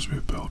definitely reminds me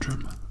of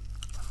Belgium.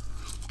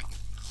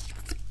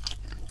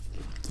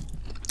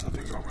 I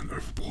think I went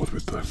overboard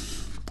with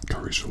the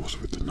curry sauce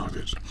with the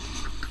nuggets.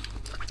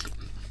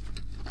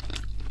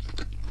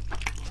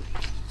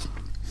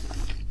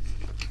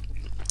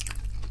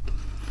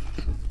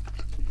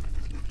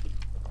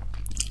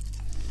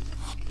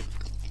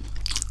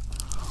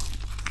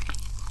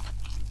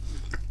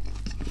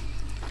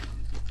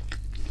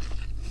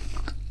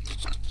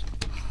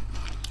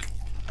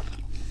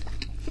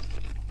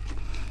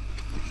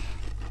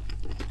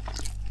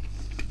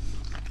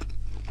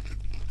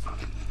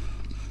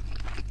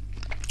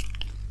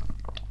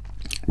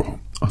 Well,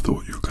 I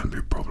thought you were going to be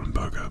a problem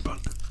burger, but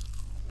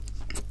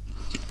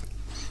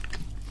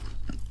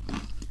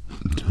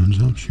it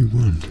turns out you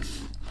weren't.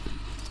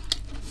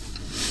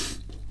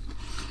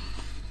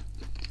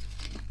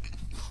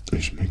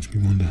 Which makes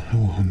me wonder,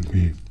 how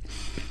hungry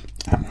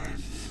am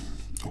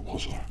I? Or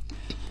was I?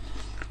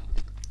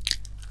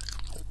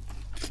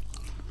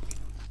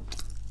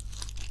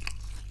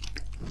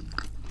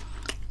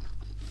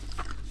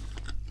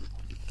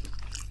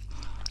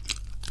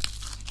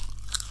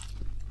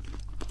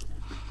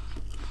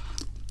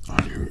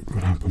 I knew it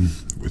would happen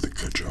with the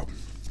ketchup.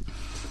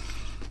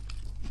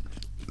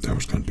 That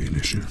was going to be an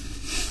issue.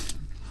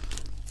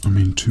 I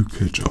mean, 2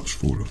 ketchups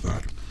full of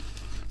that.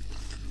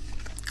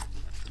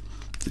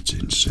 It's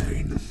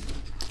insane.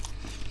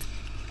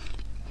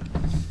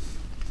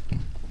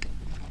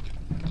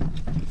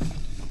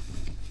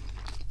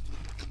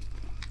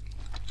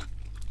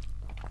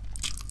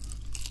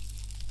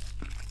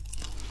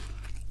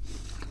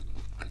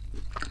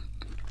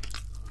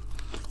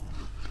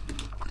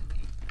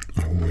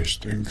 I always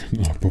think,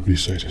 and I'll probably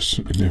say this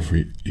in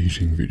every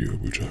eating video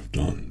which I've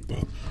done,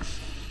 but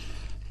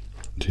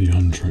to the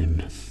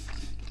untrained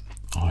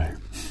eye,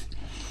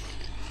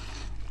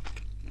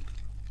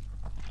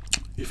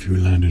 if you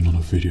landed on a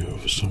video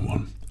of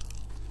someone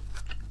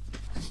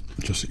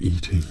just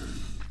eating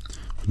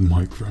with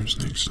microphones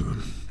next to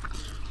them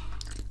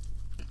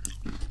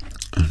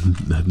and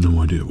they had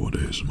no idea what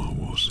ASMR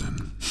was,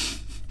 then,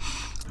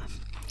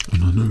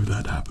 and I know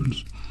that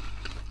happens,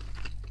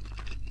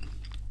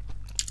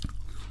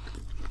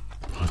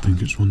 but I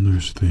think it's one of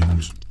those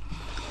things.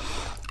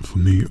 For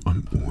me,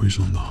 I'm always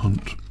on the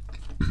hunt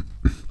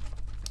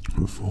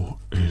for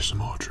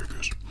ASMR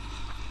triggers.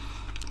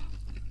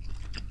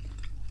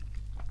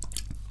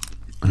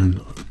 And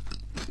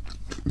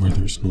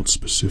whether it's not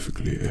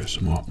specifically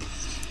ASMR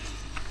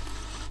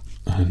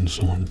and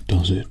someone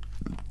does it,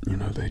 you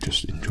know, they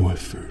just enjoy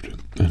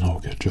food, and I'll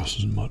get just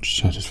as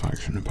much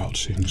satisfaction about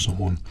seeing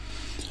someone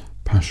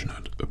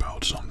passionate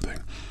about something.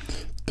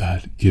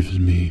 That gives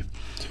me,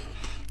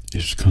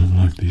 it's kind of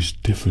like these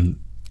different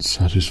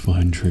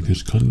satisfying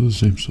triggers, kind of the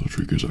same sort of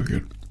triggers I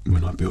get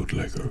when I build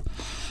Lego.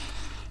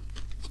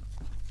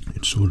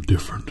 It's sort of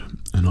different,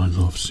 and I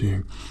love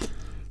seeing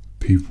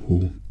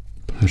people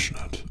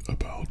passionate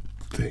about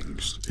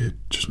things. It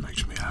just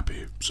makes me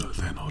happy. So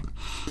then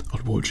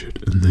I'd watch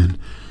it, and then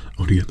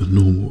I'd get the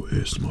normal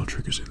ASMR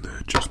triggers in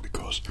there, just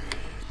because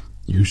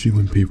usually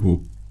when people are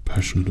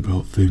passionate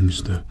about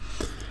things, their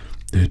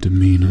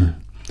demeanor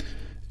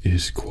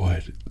is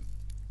quite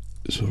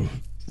sort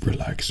of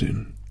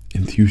relaxing,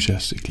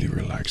 enthusiastically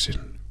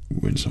relaxing.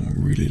 When someone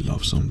really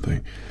loves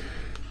something,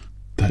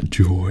 that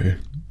joy,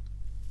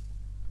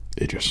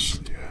 it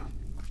just, yeah,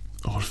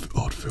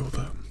 I'd feel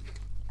that.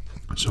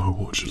 So I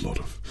watch a lot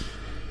of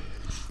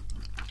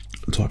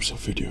types of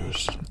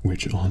videos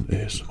which aren't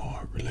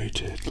ASMR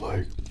related,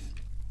 like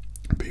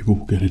people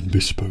getting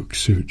bespoke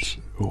suits,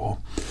 or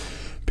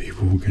people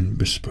people can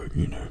bespoke,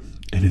 you know,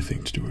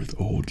 anything to do with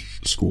old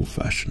school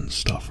fashion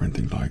stuff or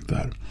anything like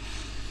that.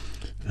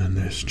 And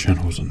there's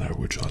channels on there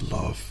which I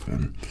love,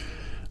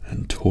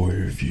 and toy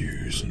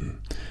reviews and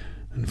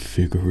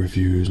figure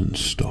reviews and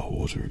Star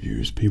Wars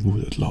reviews. People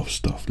that love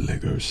stuff,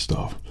 Lego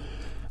stuff,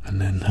 and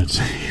then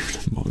that's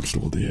even amongst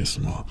all the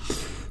ASMR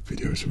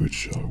videos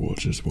which I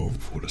watch as well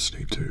and fall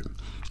asleep to.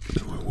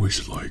 So I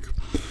always like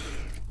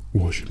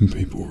watching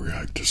people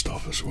react to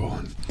stuff as well,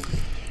 and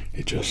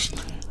it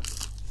just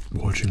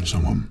watching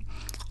someone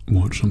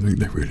watch something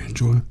they really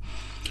enjoy.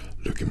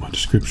 Look at my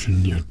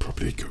description, you'd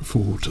probably go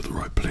forward to the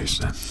right place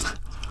then.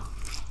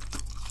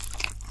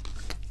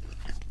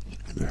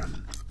 Yeah,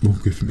 will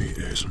give me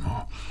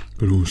ASMR,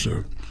 but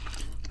also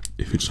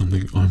if it's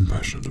something I'm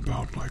passionate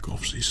about, like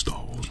obviously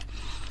Star Wars,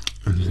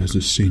 and there's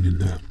a scene in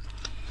there,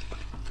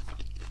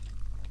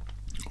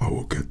 I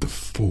will get the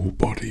full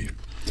body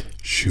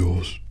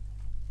chills,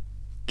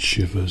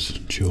 shivers,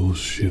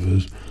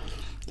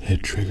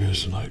 head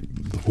triggers, and like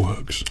the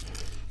works,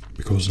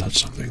 because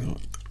that's something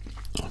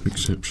I'm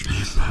exceptionally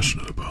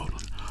passionate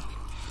about.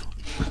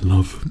 I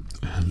love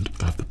and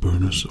have the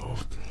bonus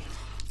of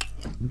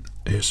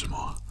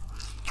ASMR.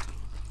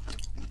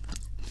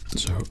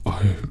 So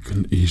I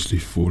can easily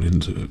fall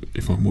into,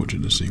 if I'm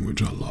watching a scene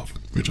which I love,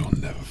 which I'll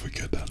never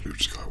forget, that Luke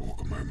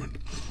Skywalker moment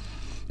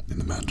in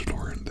The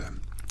Mandalorian,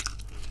 then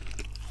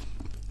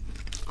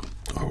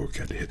I will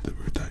get hit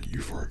with that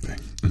euphoric thing.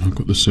 And I've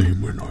got the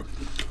same when I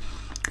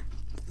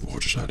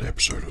watch that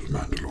episode of The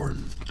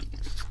Mandalorian,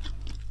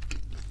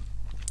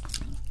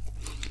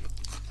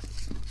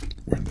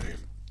 when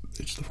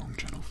it's the wrong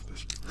channel for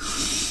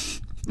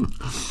this.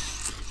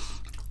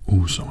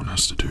 All someone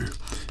has to do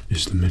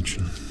is to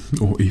mention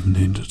or even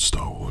hint at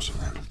Star Wars, and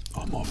then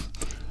I'm off.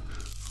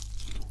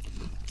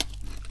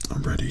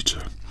 I'm ready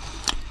to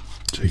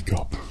take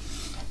up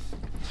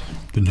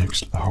the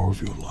next hour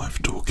of your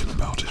life talking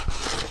about it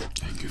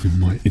and giving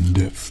my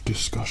in-depth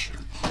discussion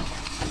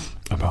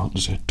about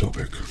said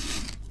topic.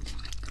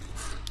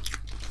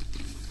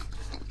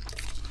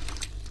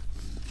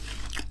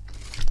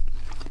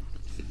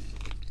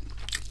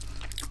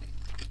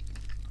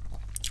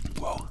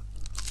 Well,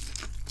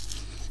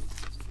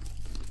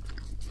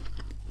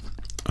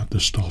 at the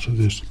start of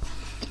this,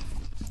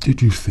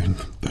 did you think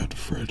that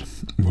Fred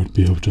would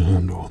be able to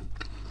handle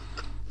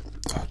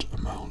that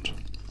amount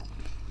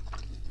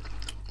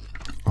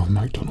of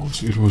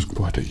McDonald's? It was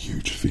quite a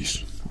huge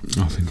feast.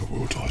 I think I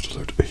will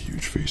title it a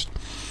huge feast.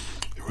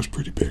 It was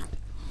pretty big.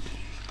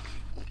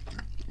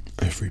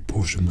 Every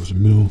portion was a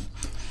meal.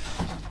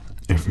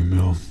 Every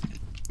meal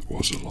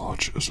was a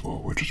large as well,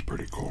 which is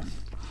pretty cool.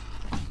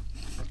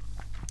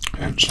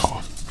 And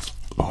so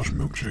large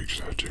milkshakes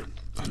there too,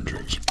 and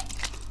drinks.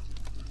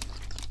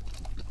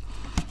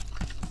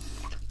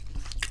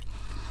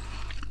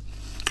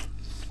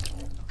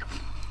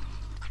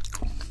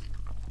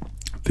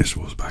 This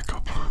was back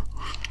up.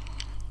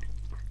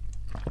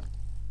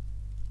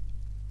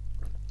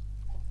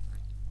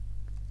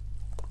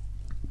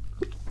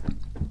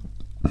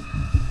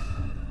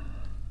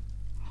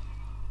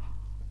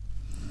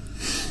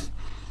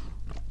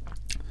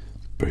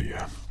 But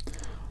yeah,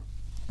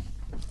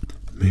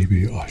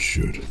 maybe I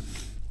should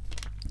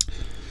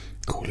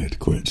call it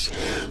quits.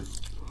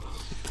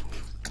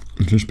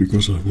 Just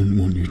because I wouldn't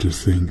want you to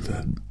think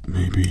that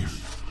maybe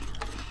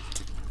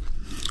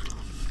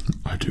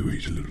I do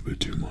eat a little bit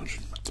too much.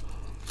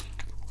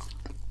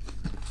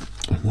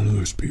 I'm one of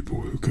those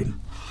people who can,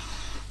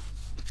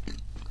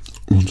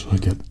 once I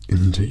get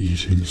into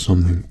eating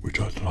something which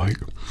I like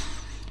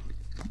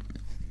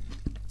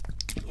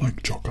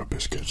chocolate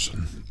biscuits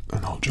and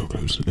hot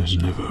chocolates, I've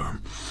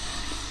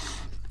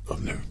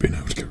never been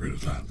able to get rid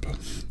of that, but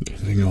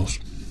anything else,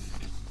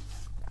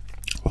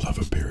 I'll have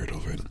a period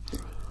of it,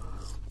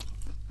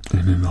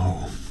 and then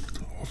I'll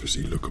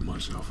obviously look at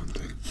myself and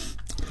think,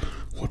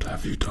 what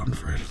have you done,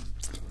 Fred?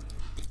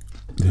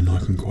 Then I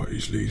can quite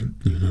easily,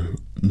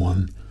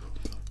 one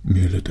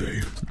meal a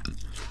day,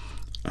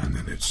 and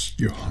then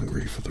you're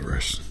hungry for the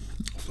rest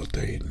of the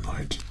day and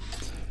night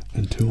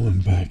until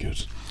I'm back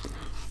at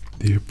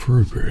the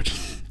appropriate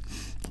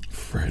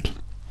Fred,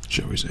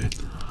 shall we say.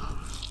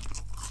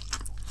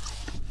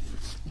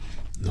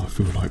 And I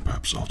feel like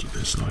perhaps after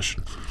this I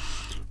should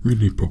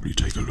really probably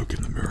take a look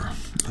in the mirror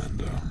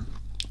and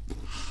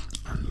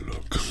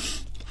look.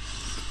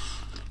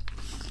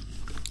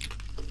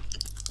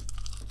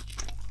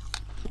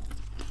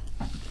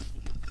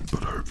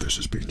 But I hope this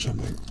has been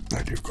something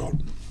that you've got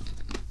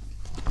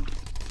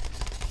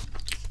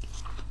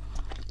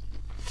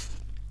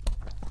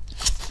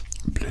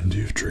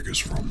plenty of triggers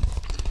from.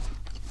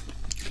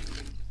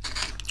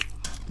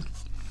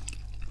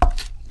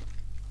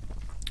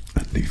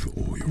 And leave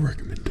all your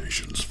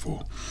recommendations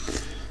for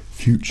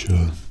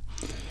future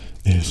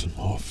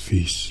ASMR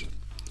feasts.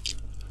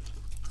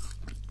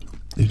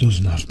 It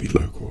doesn't have to be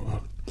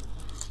local.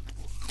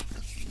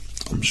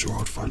 I'm sure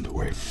I'd find a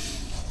way.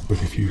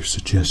 But if you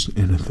suggest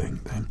anything,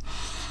 then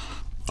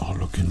I'll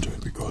look into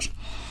it, because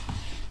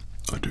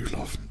I do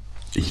love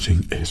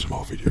eating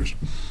ASMR videos.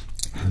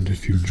 And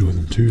if you enjoy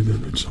them too,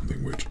 then it's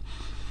something which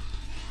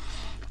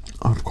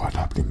I would quite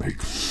happily make.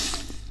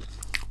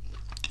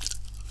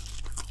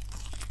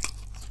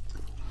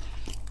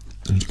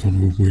 It's kind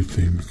of a weird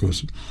thing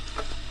because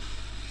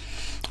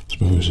I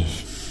suppose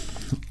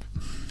if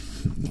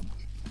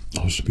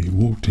I was to be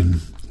walked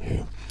in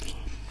here,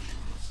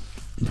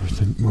 I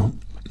think, well,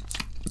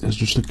 there's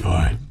just a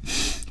guy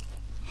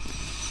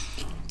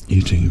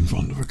eating in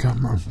front of a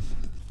camera.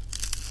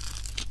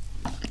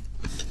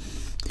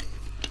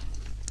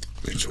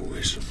 It's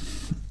always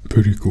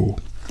pretty cool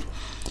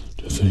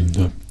to think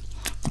that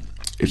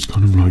it's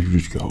kind of like you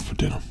just go out for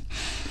dinner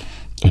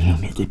and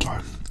having a good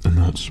time, and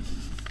that's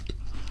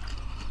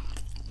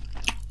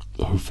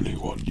hopefully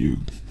what you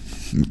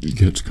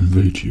gets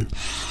conveyed to you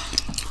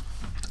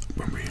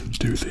when we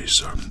do these.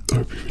 So I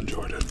hope you've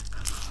enjoyed it,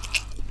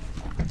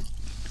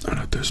 and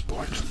at this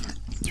point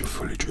you're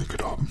fully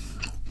triggered up,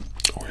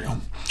 or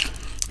you're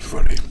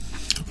fully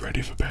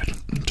ready for bed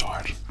and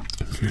tired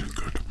and feeling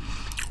good.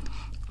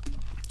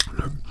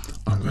 Look,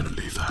 I'm going to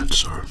leave that.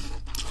 So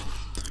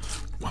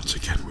once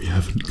again, we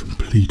haven't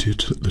completed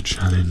the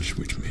challenge,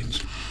 which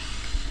means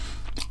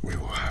we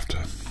will have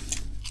to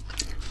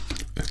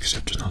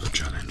accept another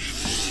challenge.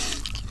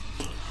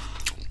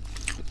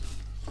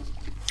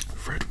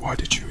 Fred, why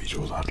did you eat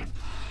all that?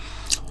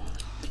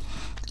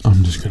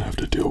 I'm just going to have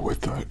to deal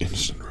with the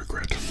instant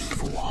regret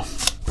for a while.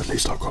 At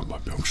least I've got my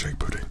milkshake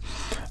pudding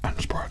and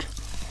Sprite.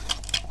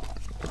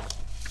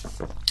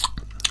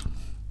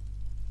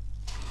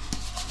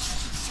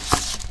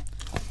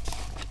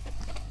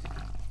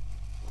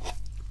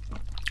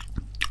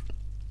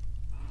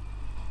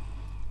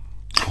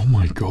 Oh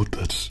my god,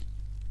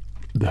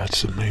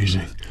 that's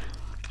amazing.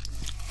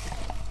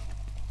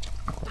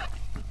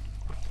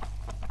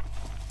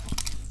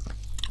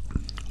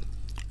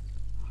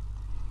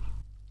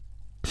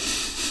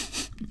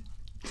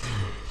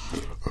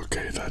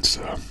 Okay,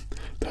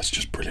 that's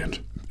just brilliant.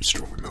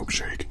 Strawberry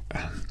milkshake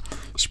and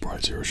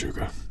Sprite Zero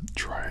Sugar.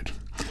 Try it.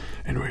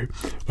 Anyway,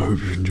 I hope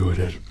you enjoyed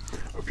it.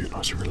 Hope you're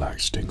nice and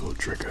relaxed, tingled,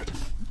 triggered.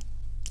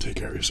 Take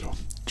care of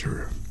yourself.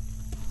 Cheerio.